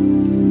struggle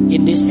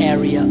in this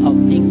area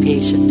of being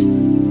patient.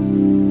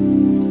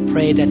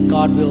 Pray that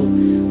God will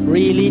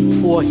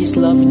really pour His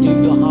love into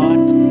your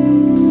heart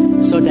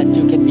so that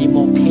you can be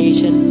more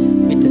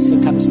patient with the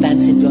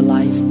circumstance in your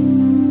life.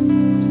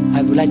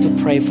 I would like to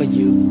pray for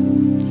you.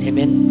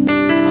 Amen.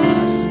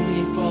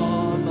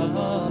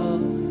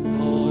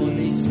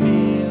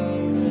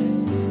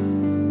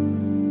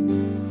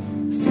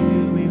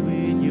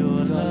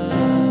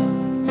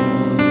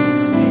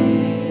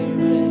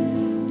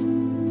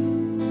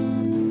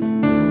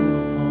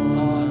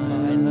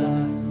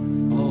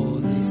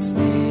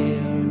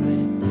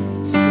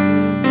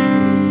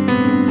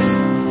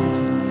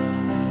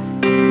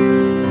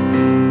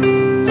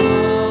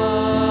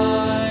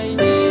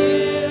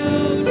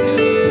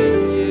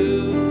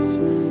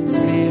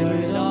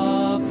 Spirit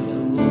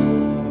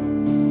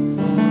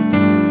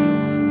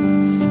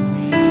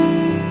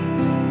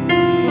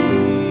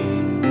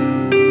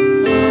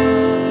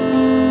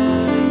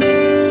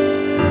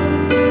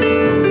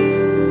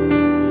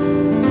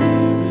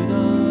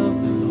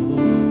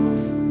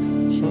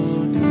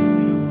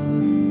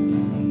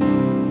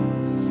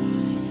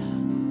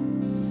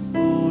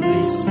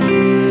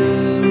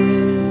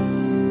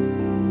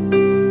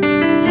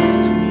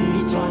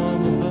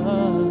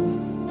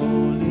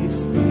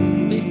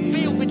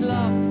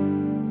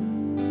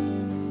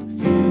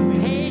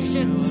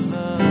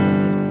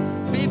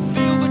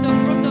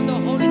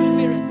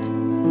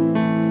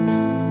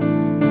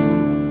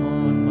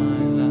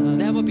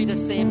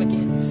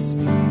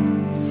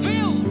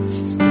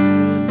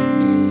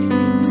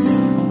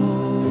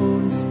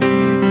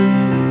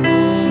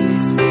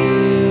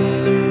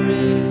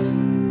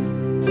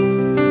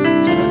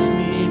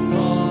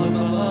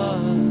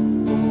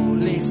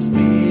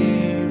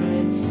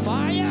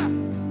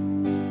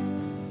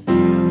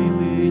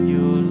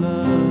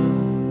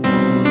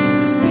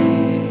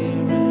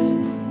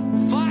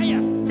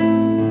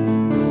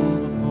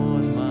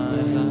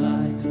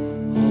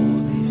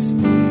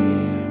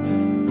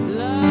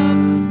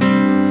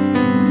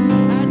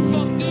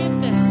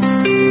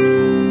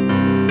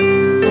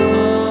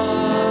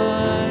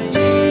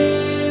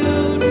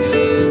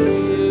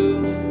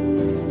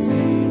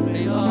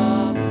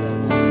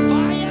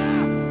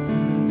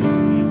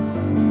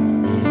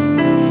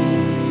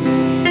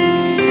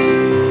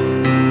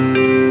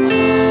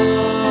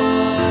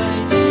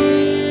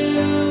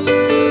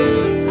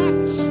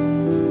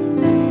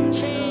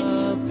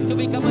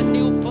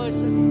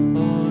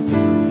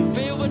person.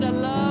 Filled with the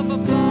love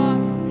of God.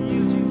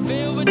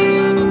 Filled with the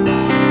love of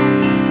God.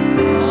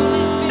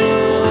 Holy Spirit,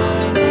 pour out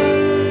the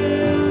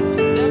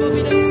love. Never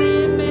be the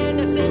same man,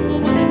 the same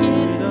woman again.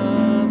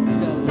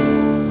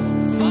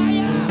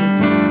 Fire!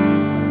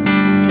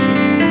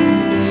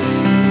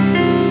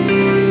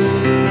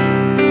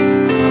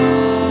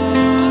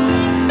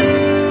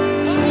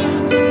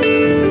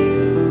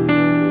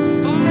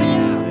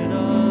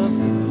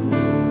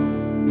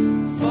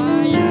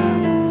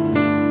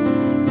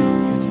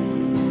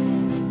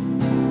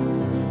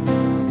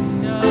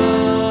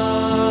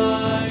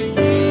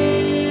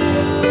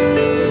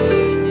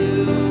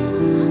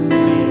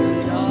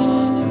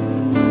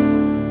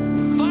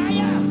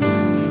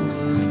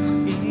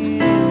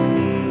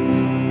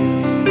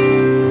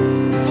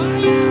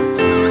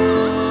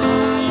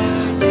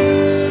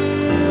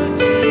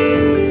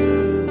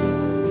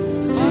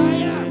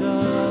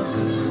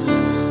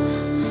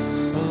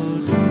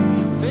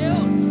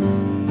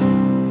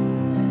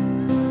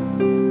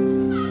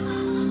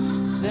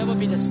 Never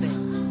be the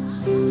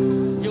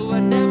same. You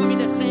will never be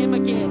the same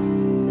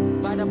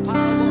again by the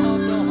power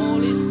of the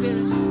Holy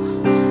Spirit.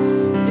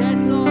 Yes,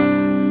 Lord.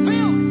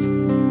 Filled.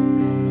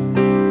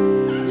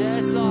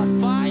 Yes, Lord.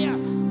 Fire.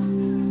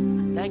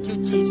 Thank you,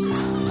 Jesus.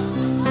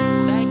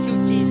 Thank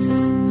you,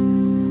 Jesus.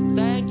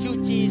 Thank you,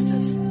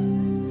 Jesus.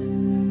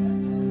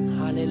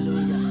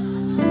 Hallelujah.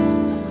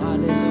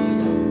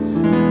 Hallelujah.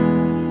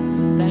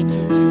 Thank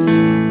you,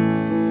 Jesus.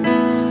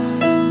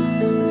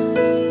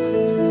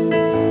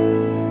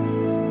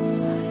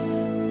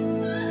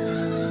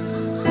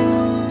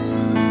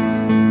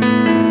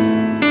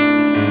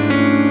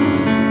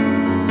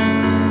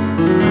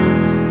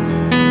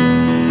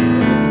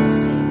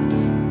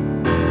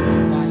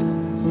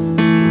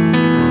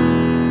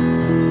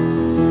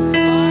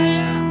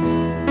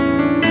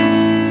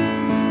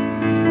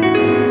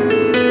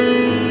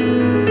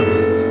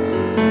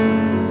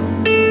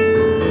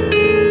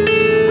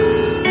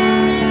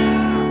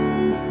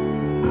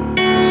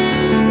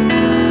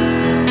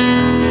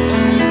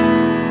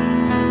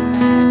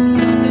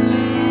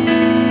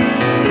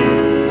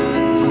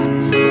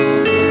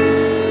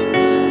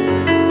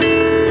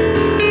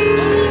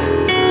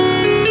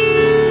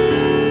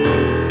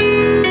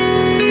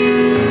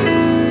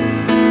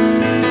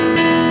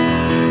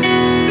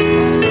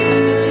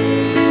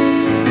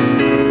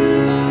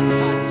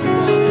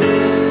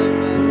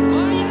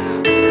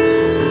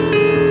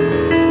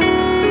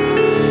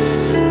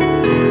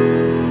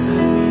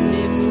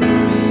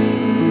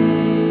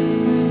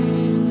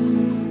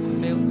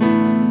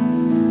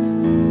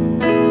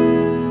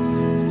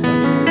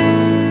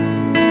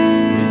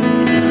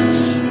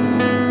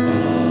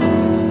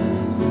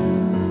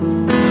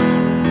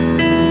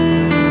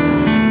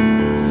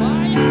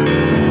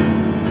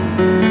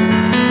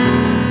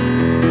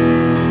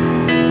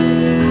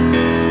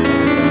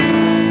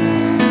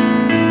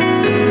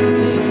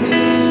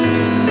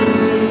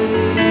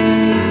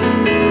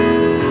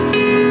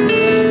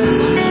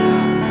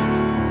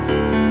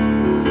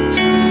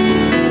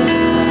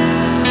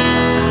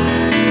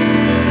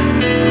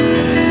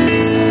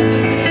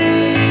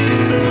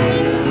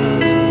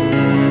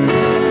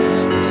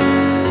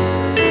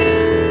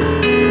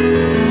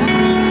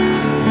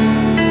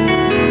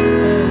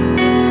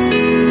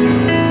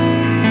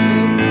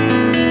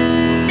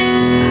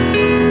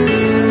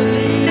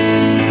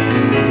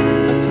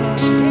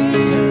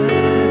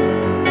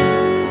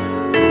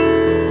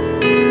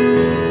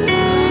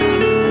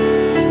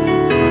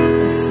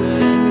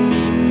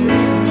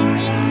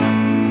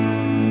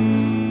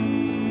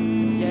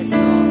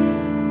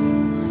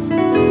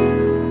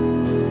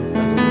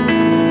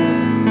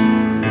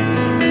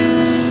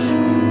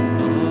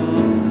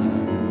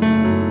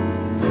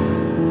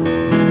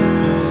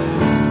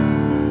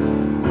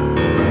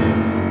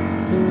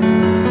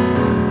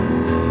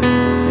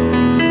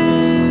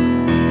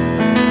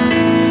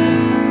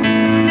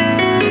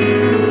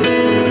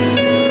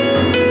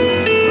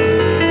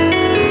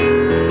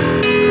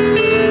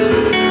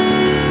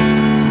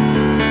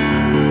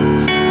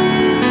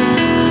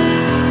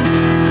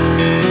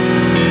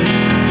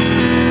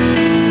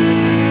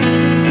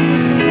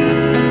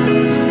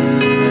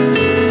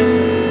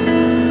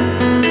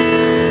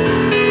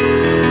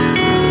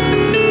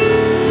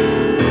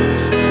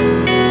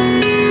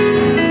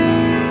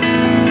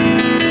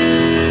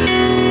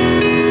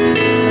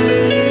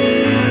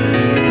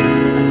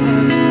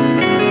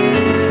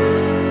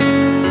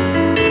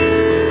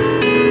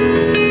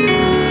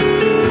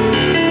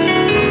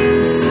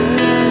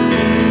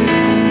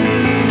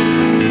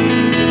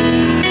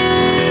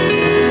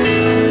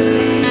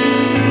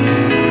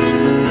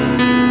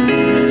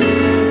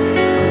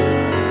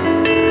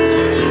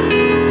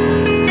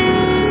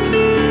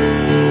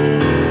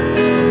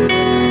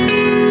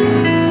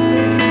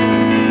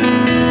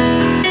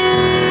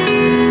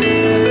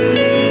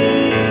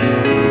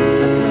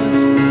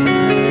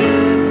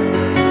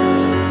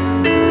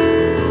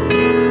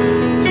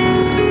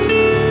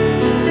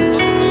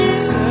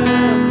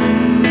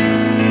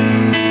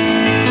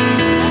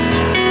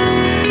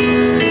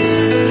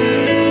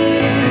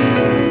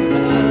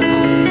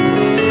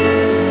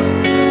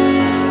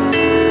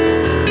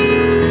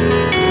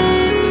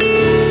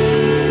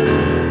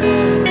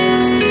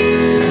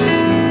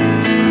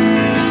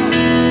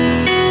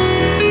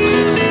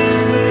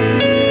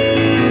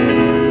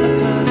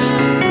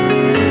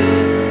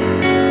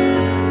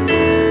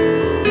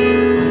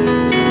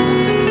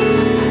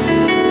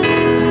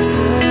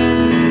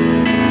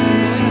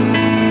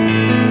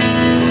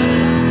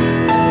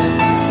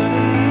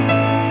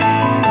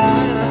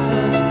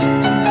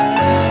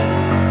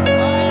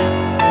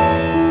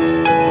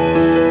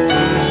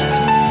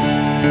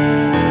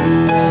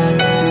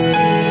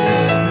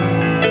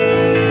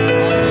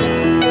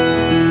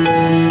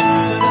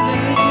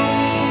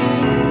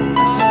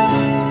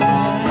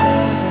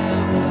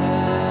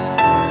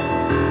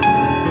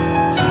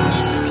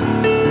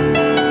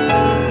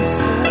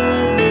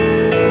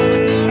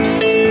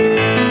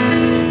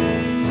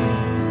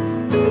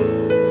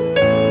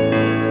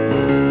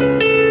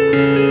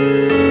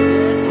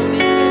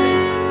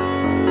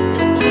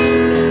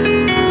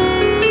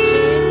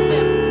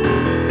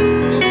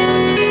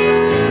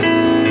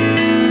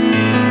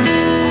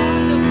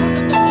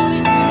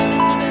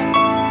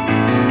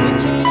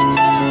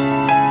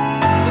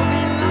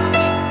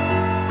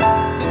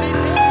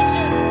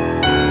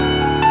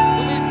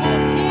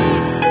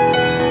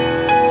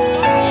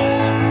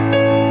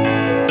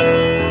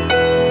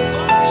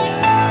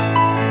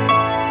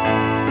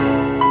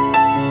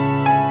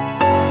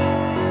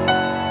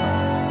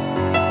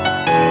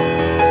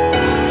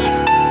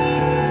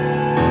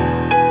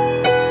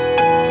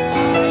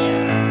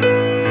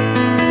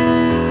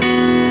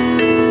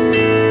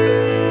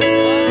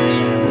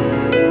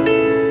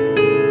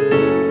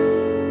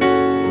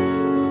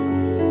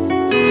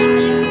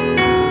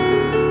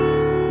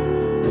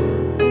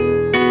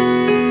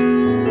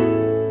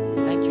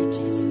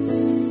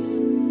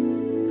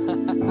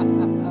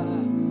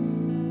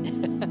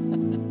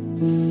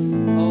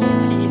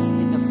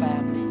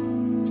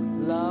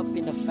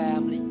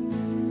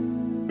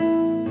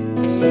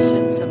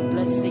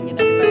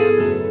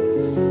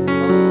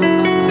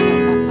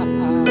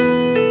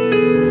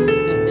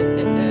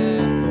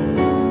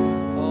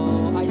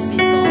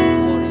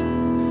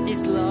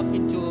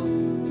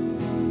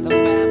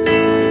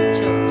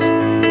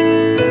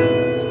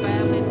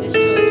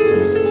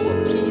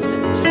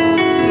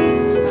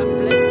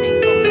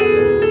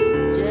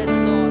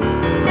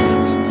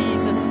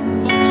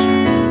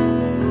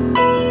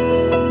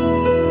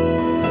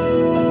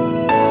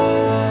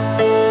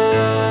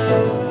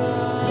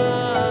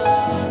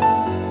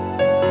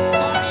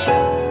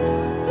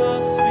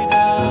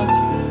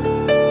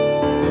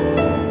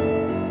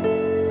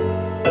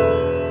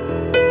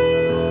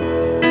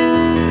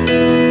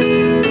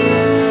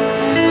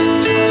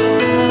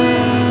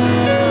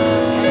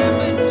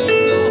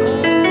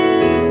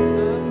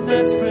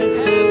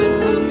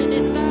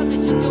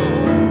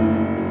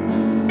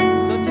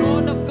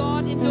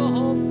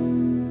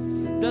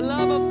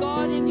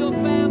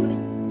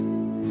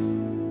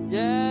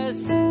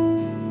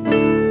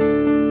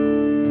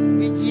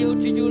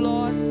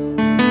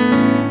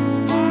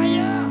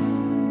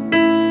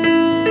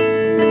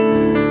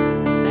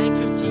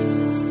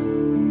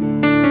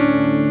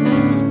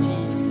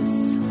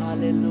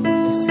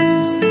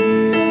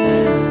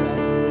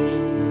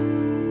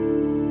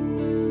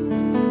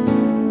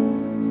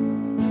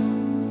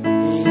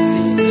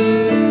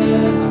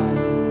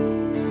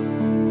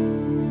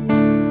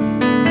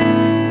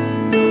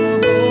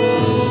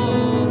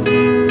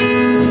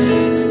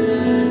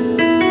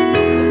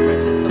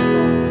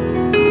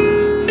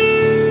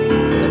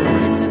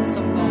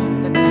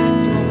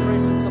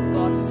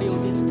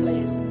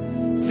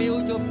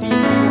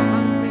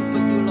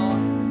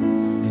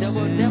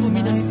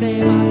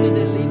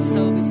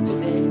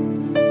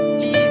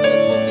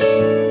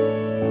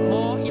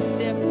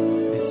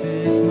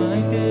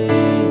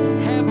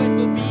 heaven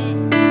will be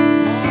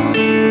more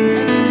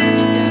evident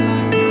in their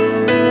life.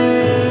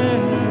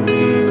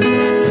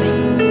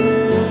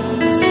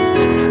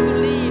 Sickness have to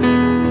leave.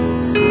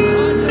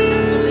 Curses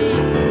have to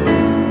leave.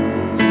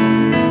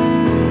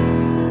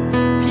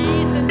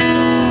 Peace and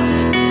joy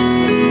and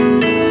blessing,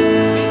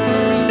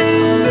 victory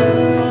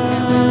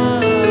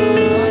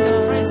by the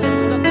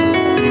presence of the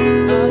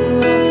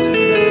Lord.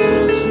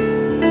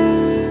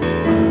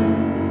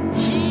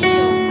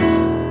 Healed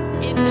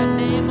in the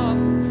name of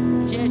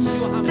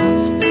Yeshua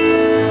HaMashiach.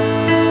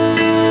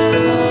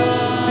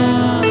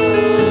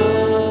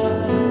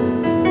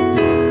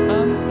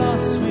 I'm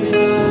lost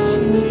without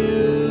you.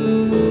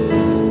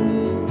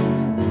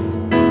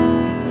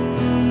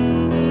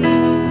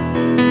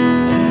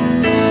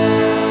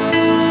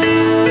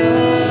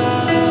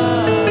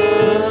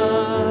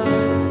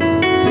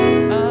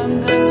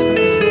 I'm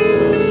desperate for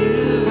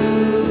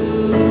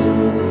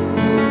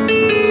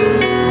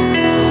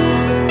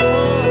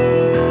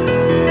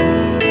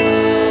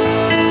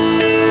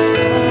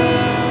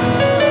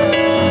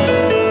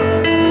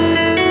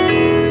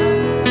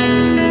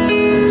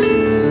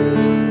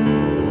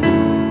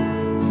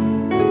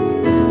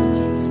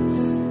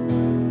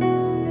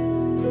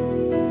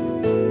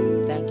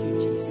Thank you,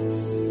 Jesus.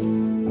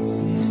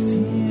 It's the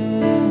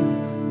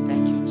end.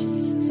 Thank you,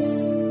 Jesus.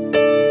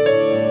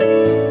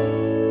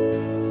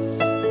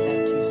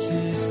 Thank you, It's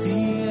Jesus. the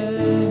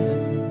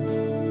end.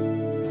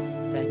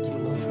 Thank you,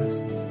 Lord.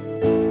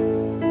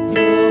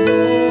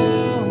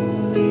 Your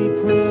holy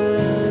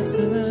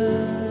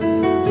presence.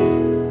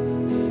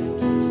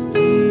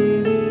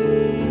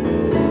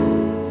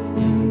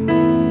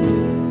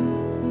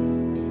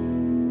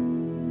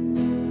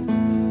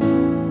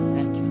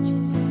 Thank you,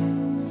 Jesus.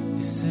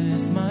 This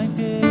is my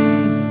day.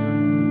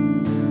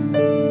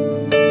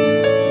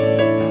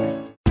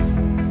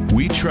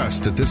 We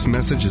trust that this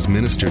message is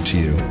ministered to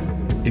you.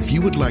 If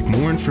you would like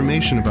more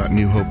information about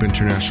New Hope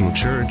International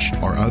Church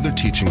or other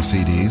teaching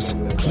CDs,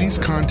 please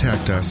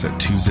contact us at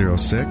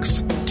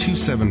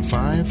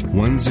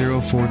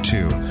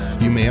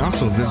 206-275-1042. You may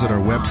also visit our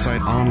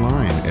website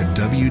online at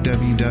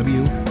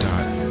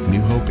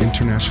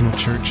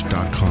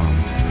www.newhopeinternationalchurch.com.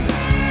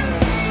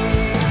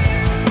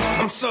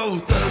 I'm so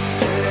thirsty.